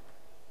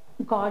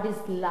 God is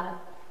love,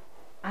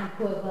 and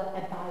whoever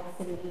abides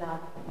in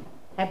love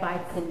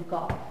abides in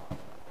God.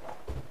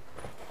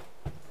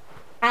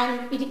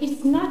 And it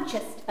is not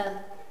just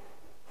a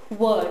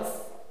words,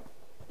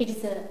 it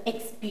is an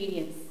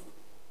experience.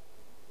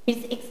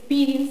 It's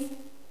experience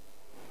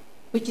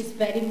which is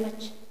very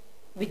much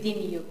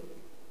within you.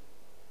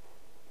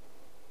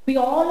 We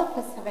all of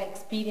us have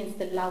experienced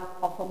the love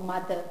of a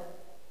mother,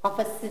 of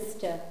a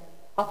sister,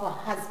 of a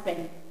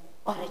husband,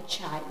 or a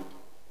child.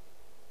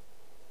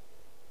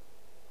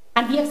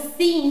 And we have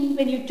seen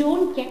when you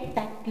don't get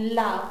that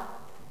love,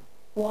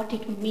 what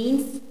it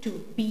means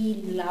to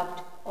be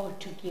loved or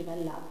to give a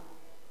love.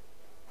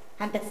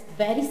 And that's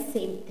very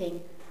same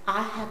thing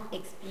I have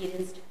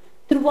experienced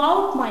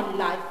throughout my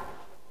life,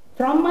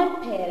 from my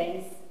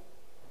parents,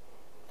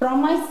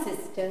 from my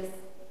sisters,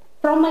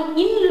 from my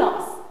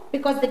in-laws.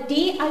 Because the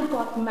day I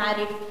got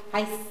married,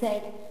 I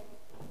said,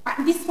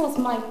 this was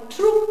my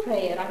true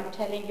prayer, I'm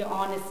telling you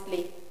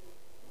honestly.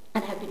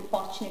 And I've been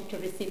fortunate to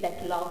receive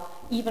that love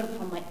even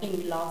from my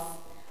in-laws.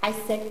 I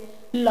said,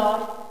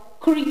 Lord,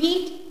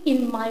 create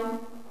in my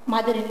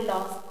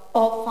mother-in-law's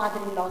or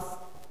father-in-law's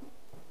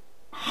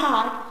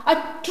heart a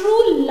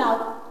true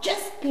love,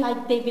 just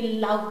like they will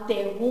love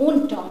their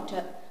own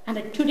daughter.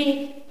 And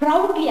today,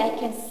 proudly I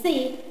can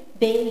say,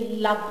 they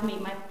loved me.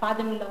 My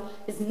father-in-law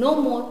is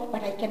no more,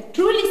 but I can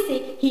truly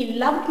say he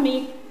loved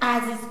me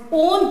as his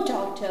own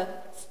daughter,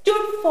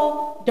 stood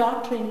for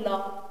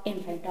daughter-in-law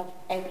in front of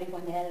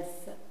everyone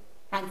else.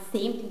 And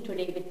same thing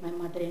today with my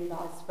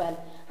mother-in-law as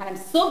well. And I'm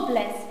so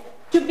blessed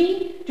to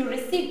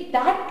receive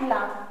that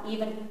love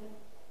even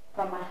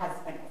from my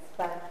husband as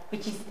well,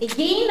 which is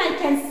again I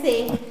can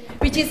say,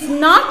 which is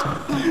not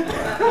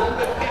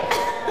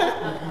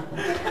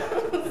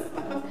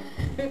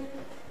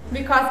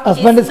because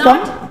Husband it is is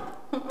not come?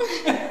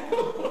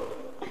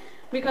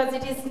 because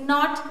it is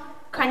not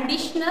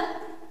conditional.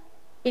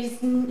 It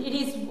is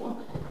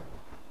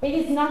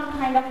not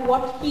kind of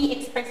what he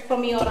expects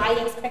from me or I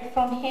expect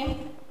from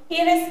him.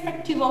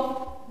 Irrespective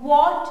of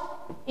what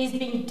is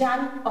being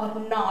done or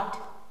not,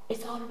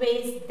 it's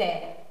always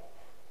there.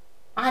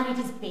 And it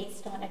is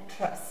based on a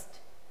trust.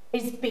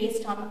 It's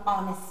based on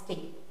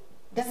honesty.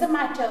 Doesn't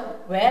matter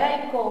where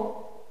I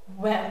go,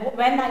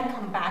 when I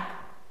come back,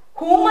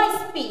 whom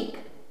I speak,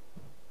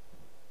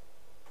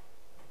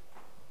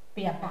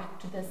 we are back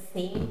to the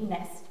same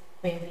nest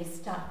where we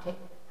started.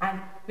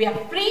 And we are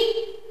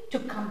free to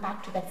come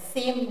back to that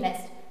same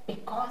nest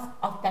because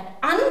of that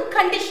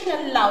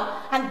unconditional love,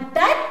 and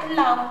that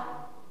love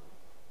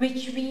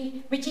which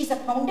is a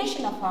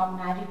foundation of our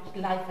married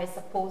life, I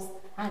suppose,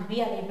 and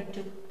we are able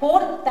to pour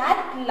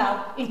that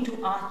love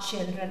into our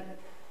children.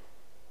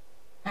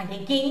 And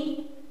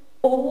again,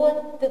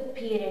 over the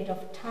period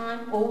of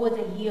time, over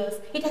the years,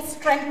 it has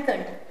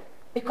strengthened,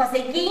 because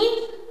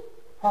again,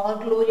 all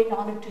glory and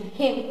honor to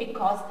him,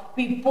 because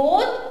we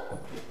both,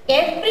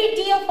 every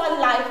day of our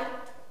life,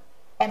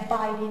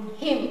 abide in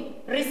him,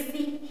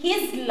 receive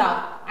his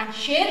love and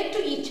share it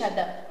to each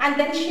other, and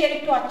then share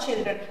it to our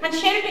children, and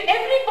share it to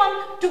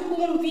everyone to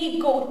whom we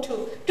go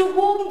to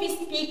whom we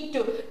speak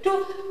to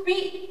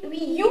we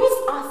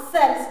use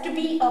ourselves to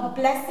be a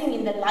blessing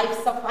in the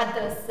lives of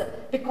others.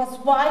 Because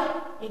why?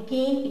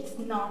 Again, it's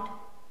not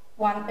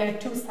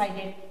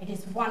two-sided, it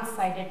is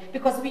one-sided,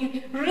 because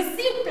we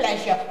receive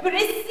pleasure, we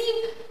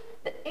receive.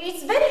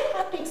 It's very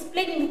hard to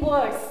explain in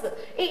words.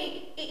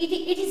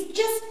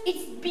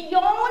 It's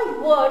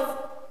beyond words,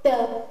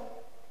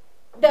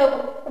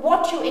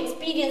 what you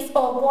experience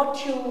or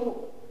what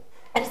you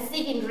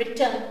receive in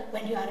return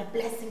when you are a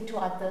blessing to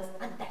others.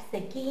 And that's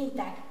again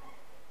that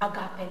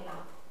agape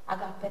love.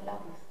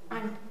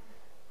 And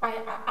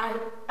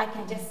I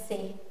can just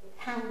say,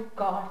 thank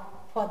God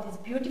for this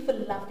beautiful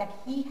love that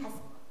he has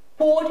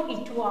poured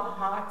into our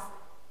hearts,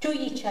 to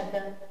each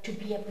other, to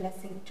be a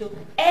blessing to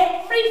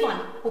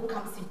everyone who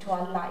comes into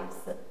our lives,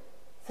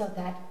 so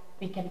that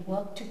we can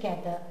work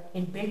together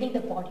in building the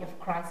body of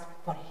Christ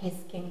for his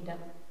kingdom.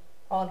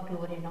 All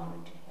glory and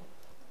honor to him.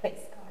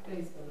 Praise God.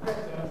 Praise the Lord.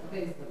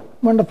 Praise the Lord.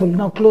 Wonderful.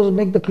 Now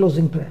make the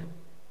closing prayer.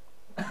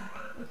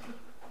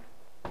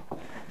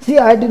 See,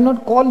 I did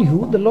not call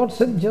you. The Lord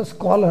said just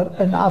call her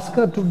and ask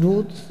her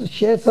to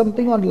share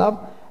something on love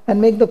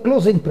and make the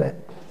closing prayer.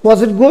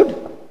 Was it good?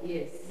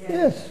 Yes.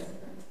 Yes.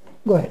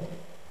 Go ahead.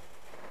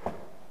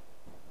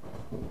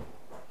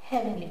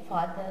 Heavenly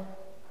Father,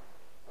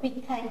 we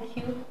thank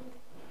you,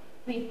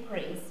 we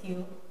praise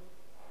you,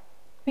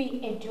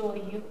 we adore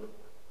you,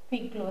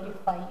 we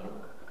glorify you.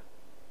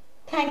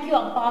 Thank you,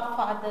 Abba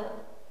Father,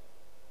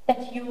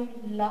 that you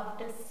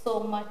loved us so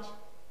much,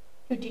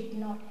 you did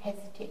not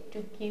hesitate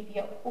to give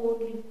your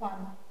only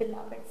one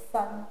beloved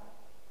Son,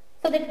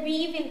 so that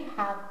we will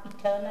have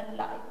eternal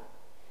life.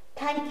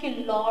 Thank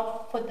you,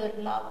 Lord, for the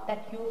love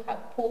that you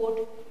have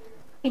poured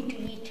into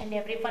each and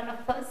every one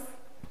of us.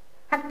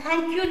 And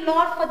thank you,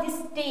 Lord, for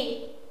this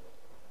day.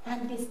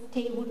 And this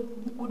day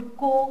would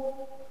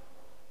go,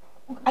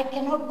 I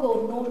cannot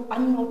go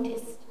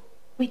unnoticed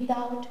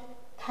without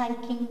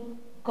thanking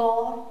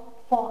God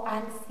for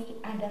Ansi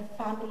and her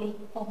family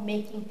for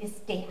making this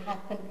day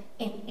happen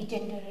in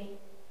Itinerary.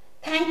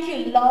 Thank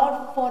you,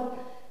 Lord, for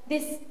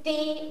this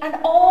day and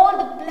all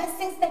the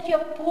blessings that you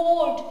have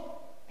poured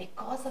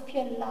because of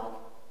your love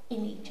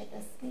in each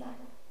other's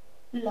life.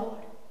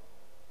 Lord,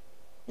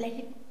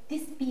 let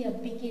this be a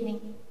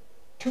beginning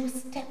to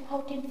step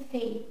out in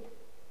faith,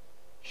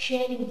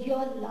 sharing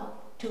your love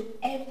to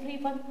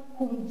everyone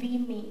whom we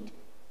meet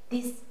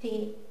this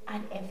day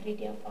and every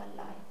day of our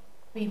life.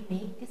 We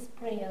make this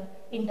prayer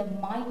in the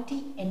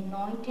mighty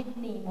anointed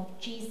name of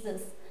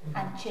Jesus,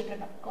 and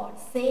children of God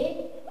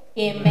say,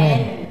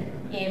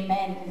 Amen,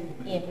 Amen,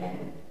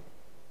 Amen.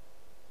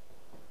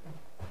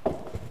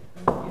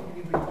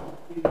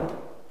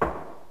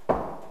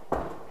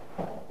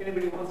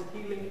 Anybody wants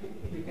healing,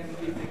 you can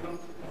please take on.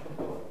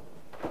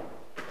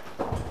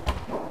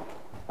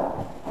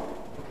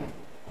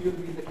 You'll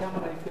be in the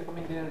camera if you're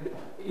coming there.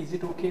 Is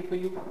it okay for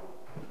you?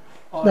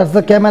 Or That's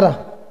the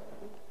camera.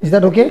 Is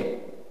that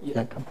okay?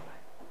 Yeah. Come.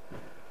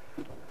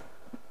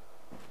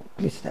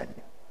 Please stand.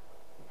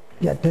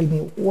 Yeah, tell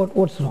me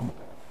what's wrong.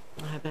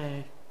 I have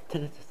a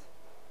tinnitus.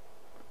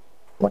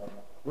 What?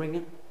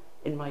 Ringing.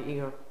 in my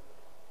ear.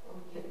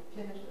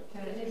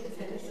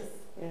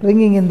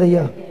 Ringing in the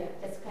ear.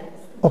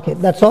 Okay,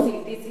 that's all?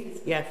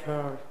 Yeah,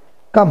 for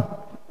Come.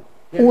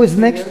 Who is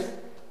next? years.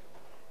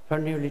 For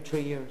nearly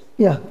 3 years.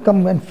 Yeah,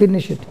 come and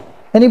finish it.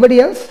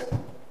 Anybody else?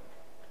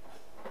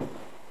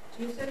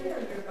 You said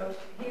earlier about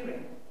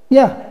hearing,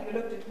 Yeah, and you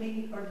looked at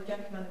me or the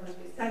gentleman who was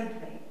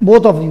beside me.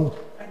 both of you.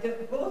 I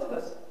did, both of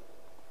us.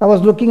 I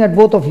was looking at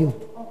both of you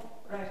Oh,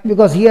 right.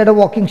 because he had a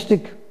walking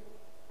stick.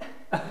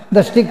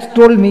 The stick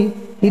told me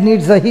he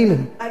needs a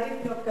healing. I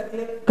didn't look at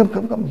the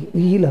other. Come,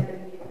 heal her.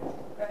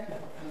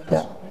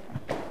 Yeah.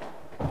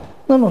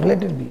 No,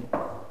 let it be.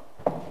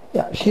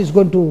 Yeah, she's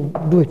going to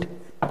do it.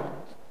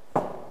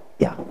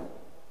 Yeah.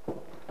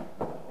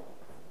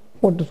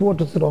 What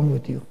is wrong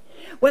with you?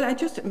 Well,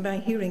 my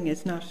hearing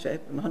is not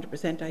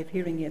 100%. I have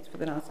hearing aids for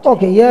the last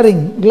Okay,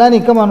 hearing.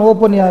 Glanny, come on,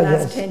 open your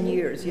last eyes. 10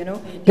 years, you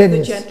know. 10 The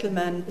years.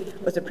 gentleman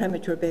was a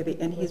premature baby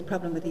and he has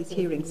problem with his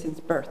hearing since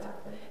birth.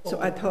 So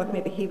I thought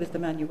maybe he was the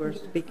man you were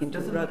speaking to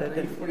rather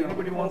than... If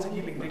anybody wants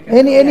healing, they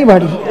can.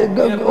 Anybody,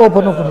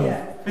 open.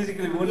 Yeah.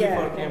 Physically only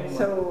for Cam.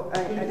 So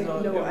I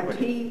didn't know, and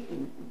he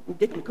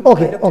didn't come. I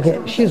looked at Okay.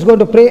 him. She's going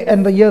to pray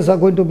and the ears are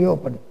going to be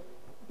open.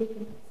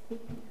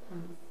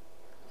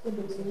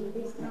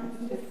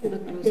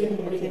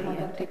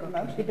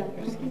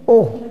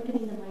 Oh,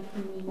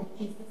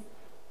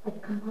 I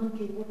command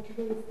you,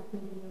 whatever is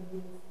happening in your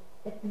ears,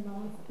 that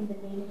noise in the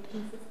name of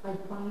Jesus, I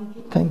bind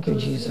you. thank you,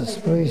 Jesus.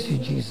 Praise you,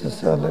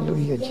 Jesus.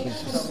 Hallelujah,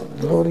 Jesus.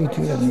 Glory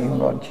to your name,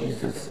 Lord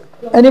Jesus.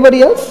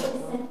 Anybody else?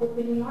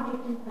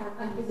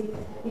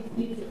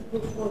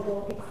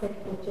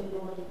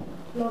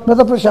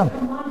 Brother Prashant.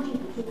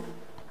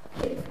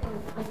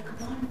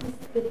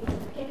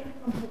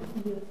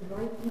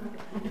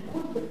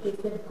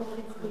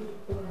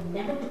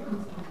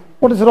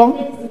 What is wrong?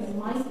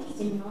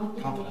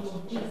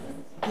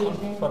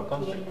 For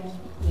confidence.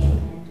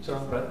 It's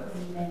wrong, brother.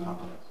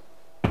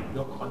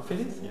 Your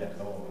confidence? Yeah, it's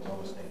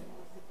always staying.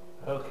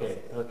 Okay.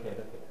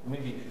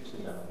 Maybe you should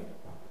sit down here.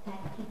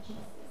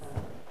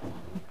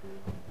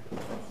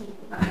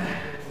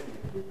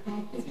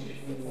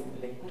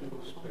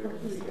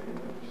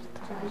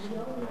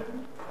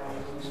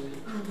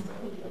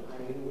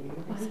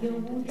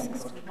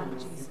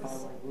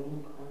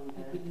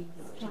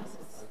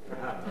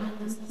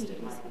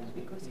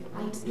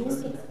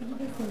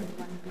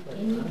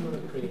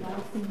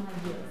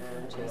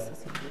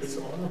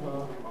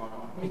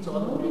 It's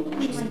all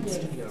about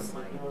changing your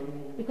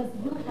mind. Because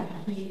you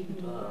have healed me.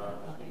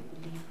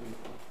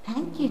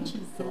 Thank you,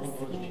 Jesus.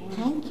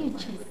 Thank you,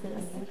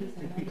 Jesus.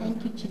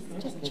 Thank you,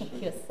 Jesus. Just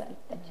check yourself.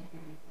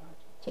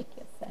 Check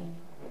yourself.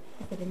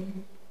 Is there any?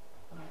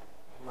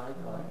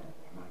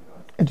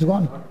 It's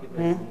gone.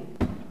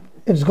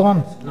 It's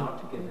gone.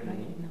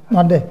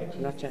 Not there.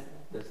 Not yet.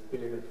 The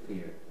spirit of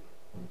fear.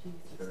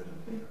 Spirit of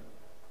fear.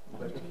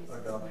 But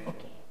adoption.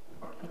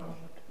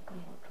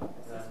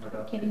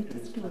 Can you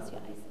just close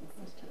your eyes and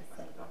close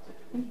yourself?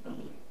 And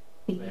believe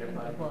in the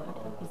word.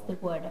 Is the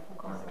word of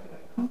God.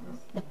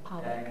 The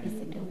power is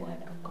in the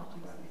word of God.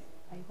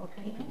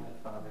 Okay?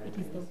 It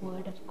is the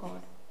word of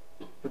God.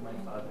 To my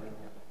father.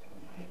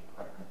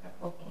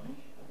 Okay?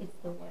 It's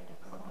the word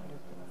of God.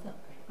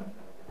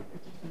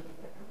 So,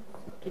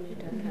 Can you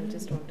tell? I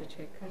just want to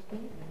check.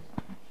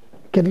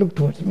 Can look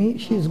towards me.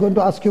 She is going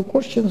to ask you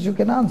questions you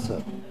can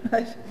answer.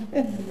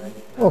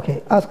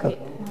 Okay, ask her.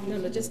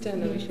 No, just tell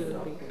her we should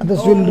be.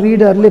 This will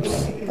read her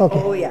lips.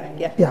 Okay. Oh, yeah,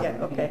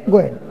 okay. Go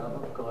ahead.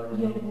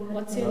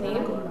 What's your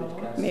name?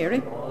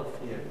 Mary?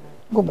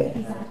 Go back.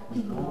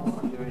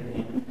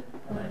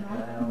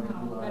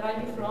 Where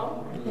are you from?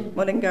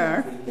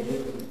 Mullingar?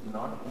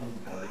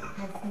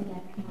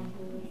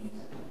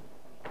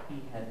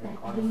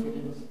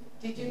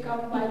 Did you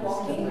come by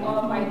walking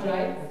or by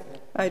drive?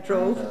 I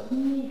drove.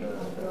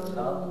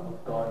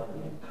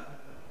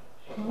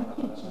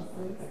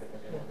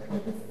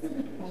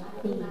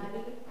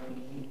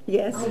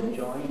 Yes. I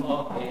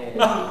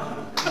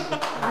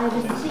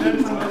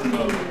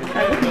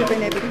wouldn't have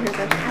been able to hear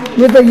that.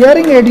 With the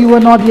hearing aid, you were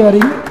not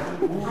hearing.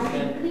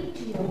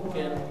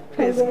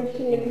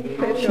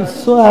 She's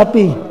so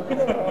happy.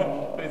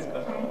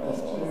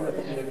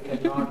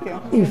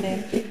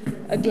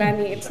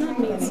 Glanny, it's not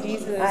me, it's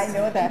Jesus. I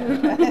know that.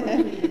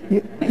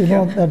 You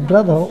know, that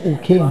brother who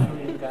came,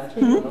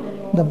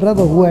 the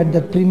brother who had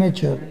that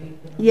premature,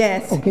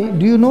 Yes. okay,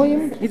 do you know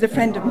him? He's a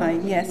friend of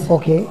mine, yes.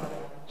 Okay,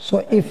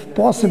 so if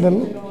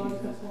possible,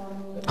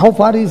 how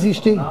far is he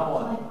staying?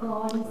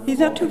 He's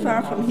not too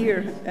far from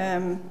here.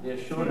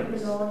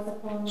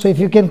 So if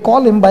you can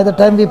call him by the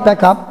time we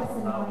pack up,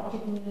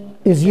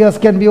 his ears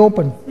can be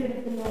open.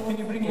 Can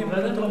you bring your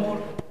brother to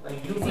more?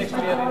 Next we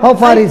are How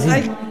far is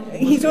he?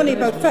 He's only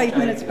about 5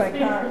 minutes by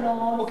car.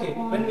 okay.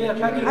 When we are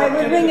packing I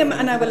will ring him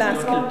and I will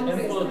ask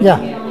him. Yeah.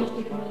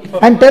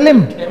 And tell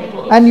him,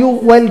 and you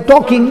while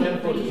talking,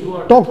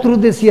 talk through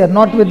this ear,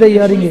 not with the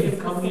hearing aid.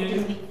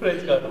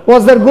 praise God.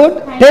 Was that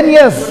good? 10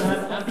 years.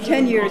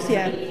 10 years,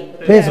 yeah.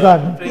 Praise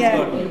God.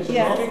 Yeah.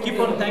 Yeah. Okay, keep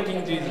on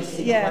thanking Jesus.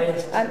 Yeah,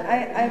 and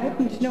I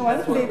wouldn't know, I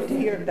wouldn't be able to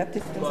hear that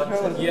distance at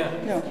all. Yeah.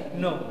 No.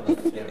 No.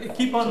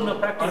 Keep on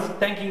practicing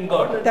thanking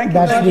God. Thank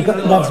you.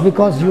 That's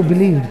because you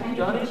believed.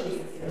 Johnny,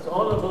 it's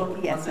all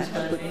about Yes, I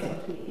have good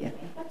faith. Yeah.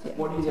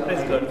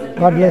 praise God.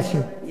 God bless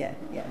you. Yeah,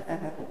 yeah.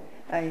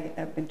 I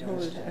have been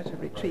told at a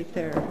retreat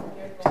there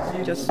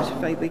just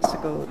 5 weeks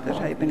ago that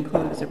I've been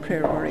called as a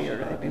prayer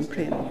warrior. I've been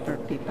praying for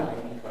people.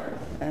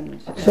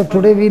 And So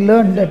today we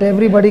learned that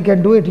everybody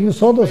can do it. You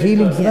saw those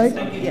healings, right?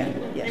 yeah,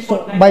 yeah.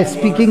 So by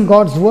speaking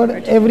God's word,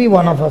 every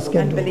one of us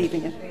can And do it.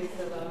 believing it.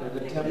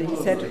 He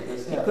said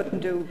he couldn't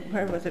do,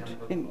 where was it?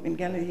 In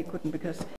Galilee he couldn't because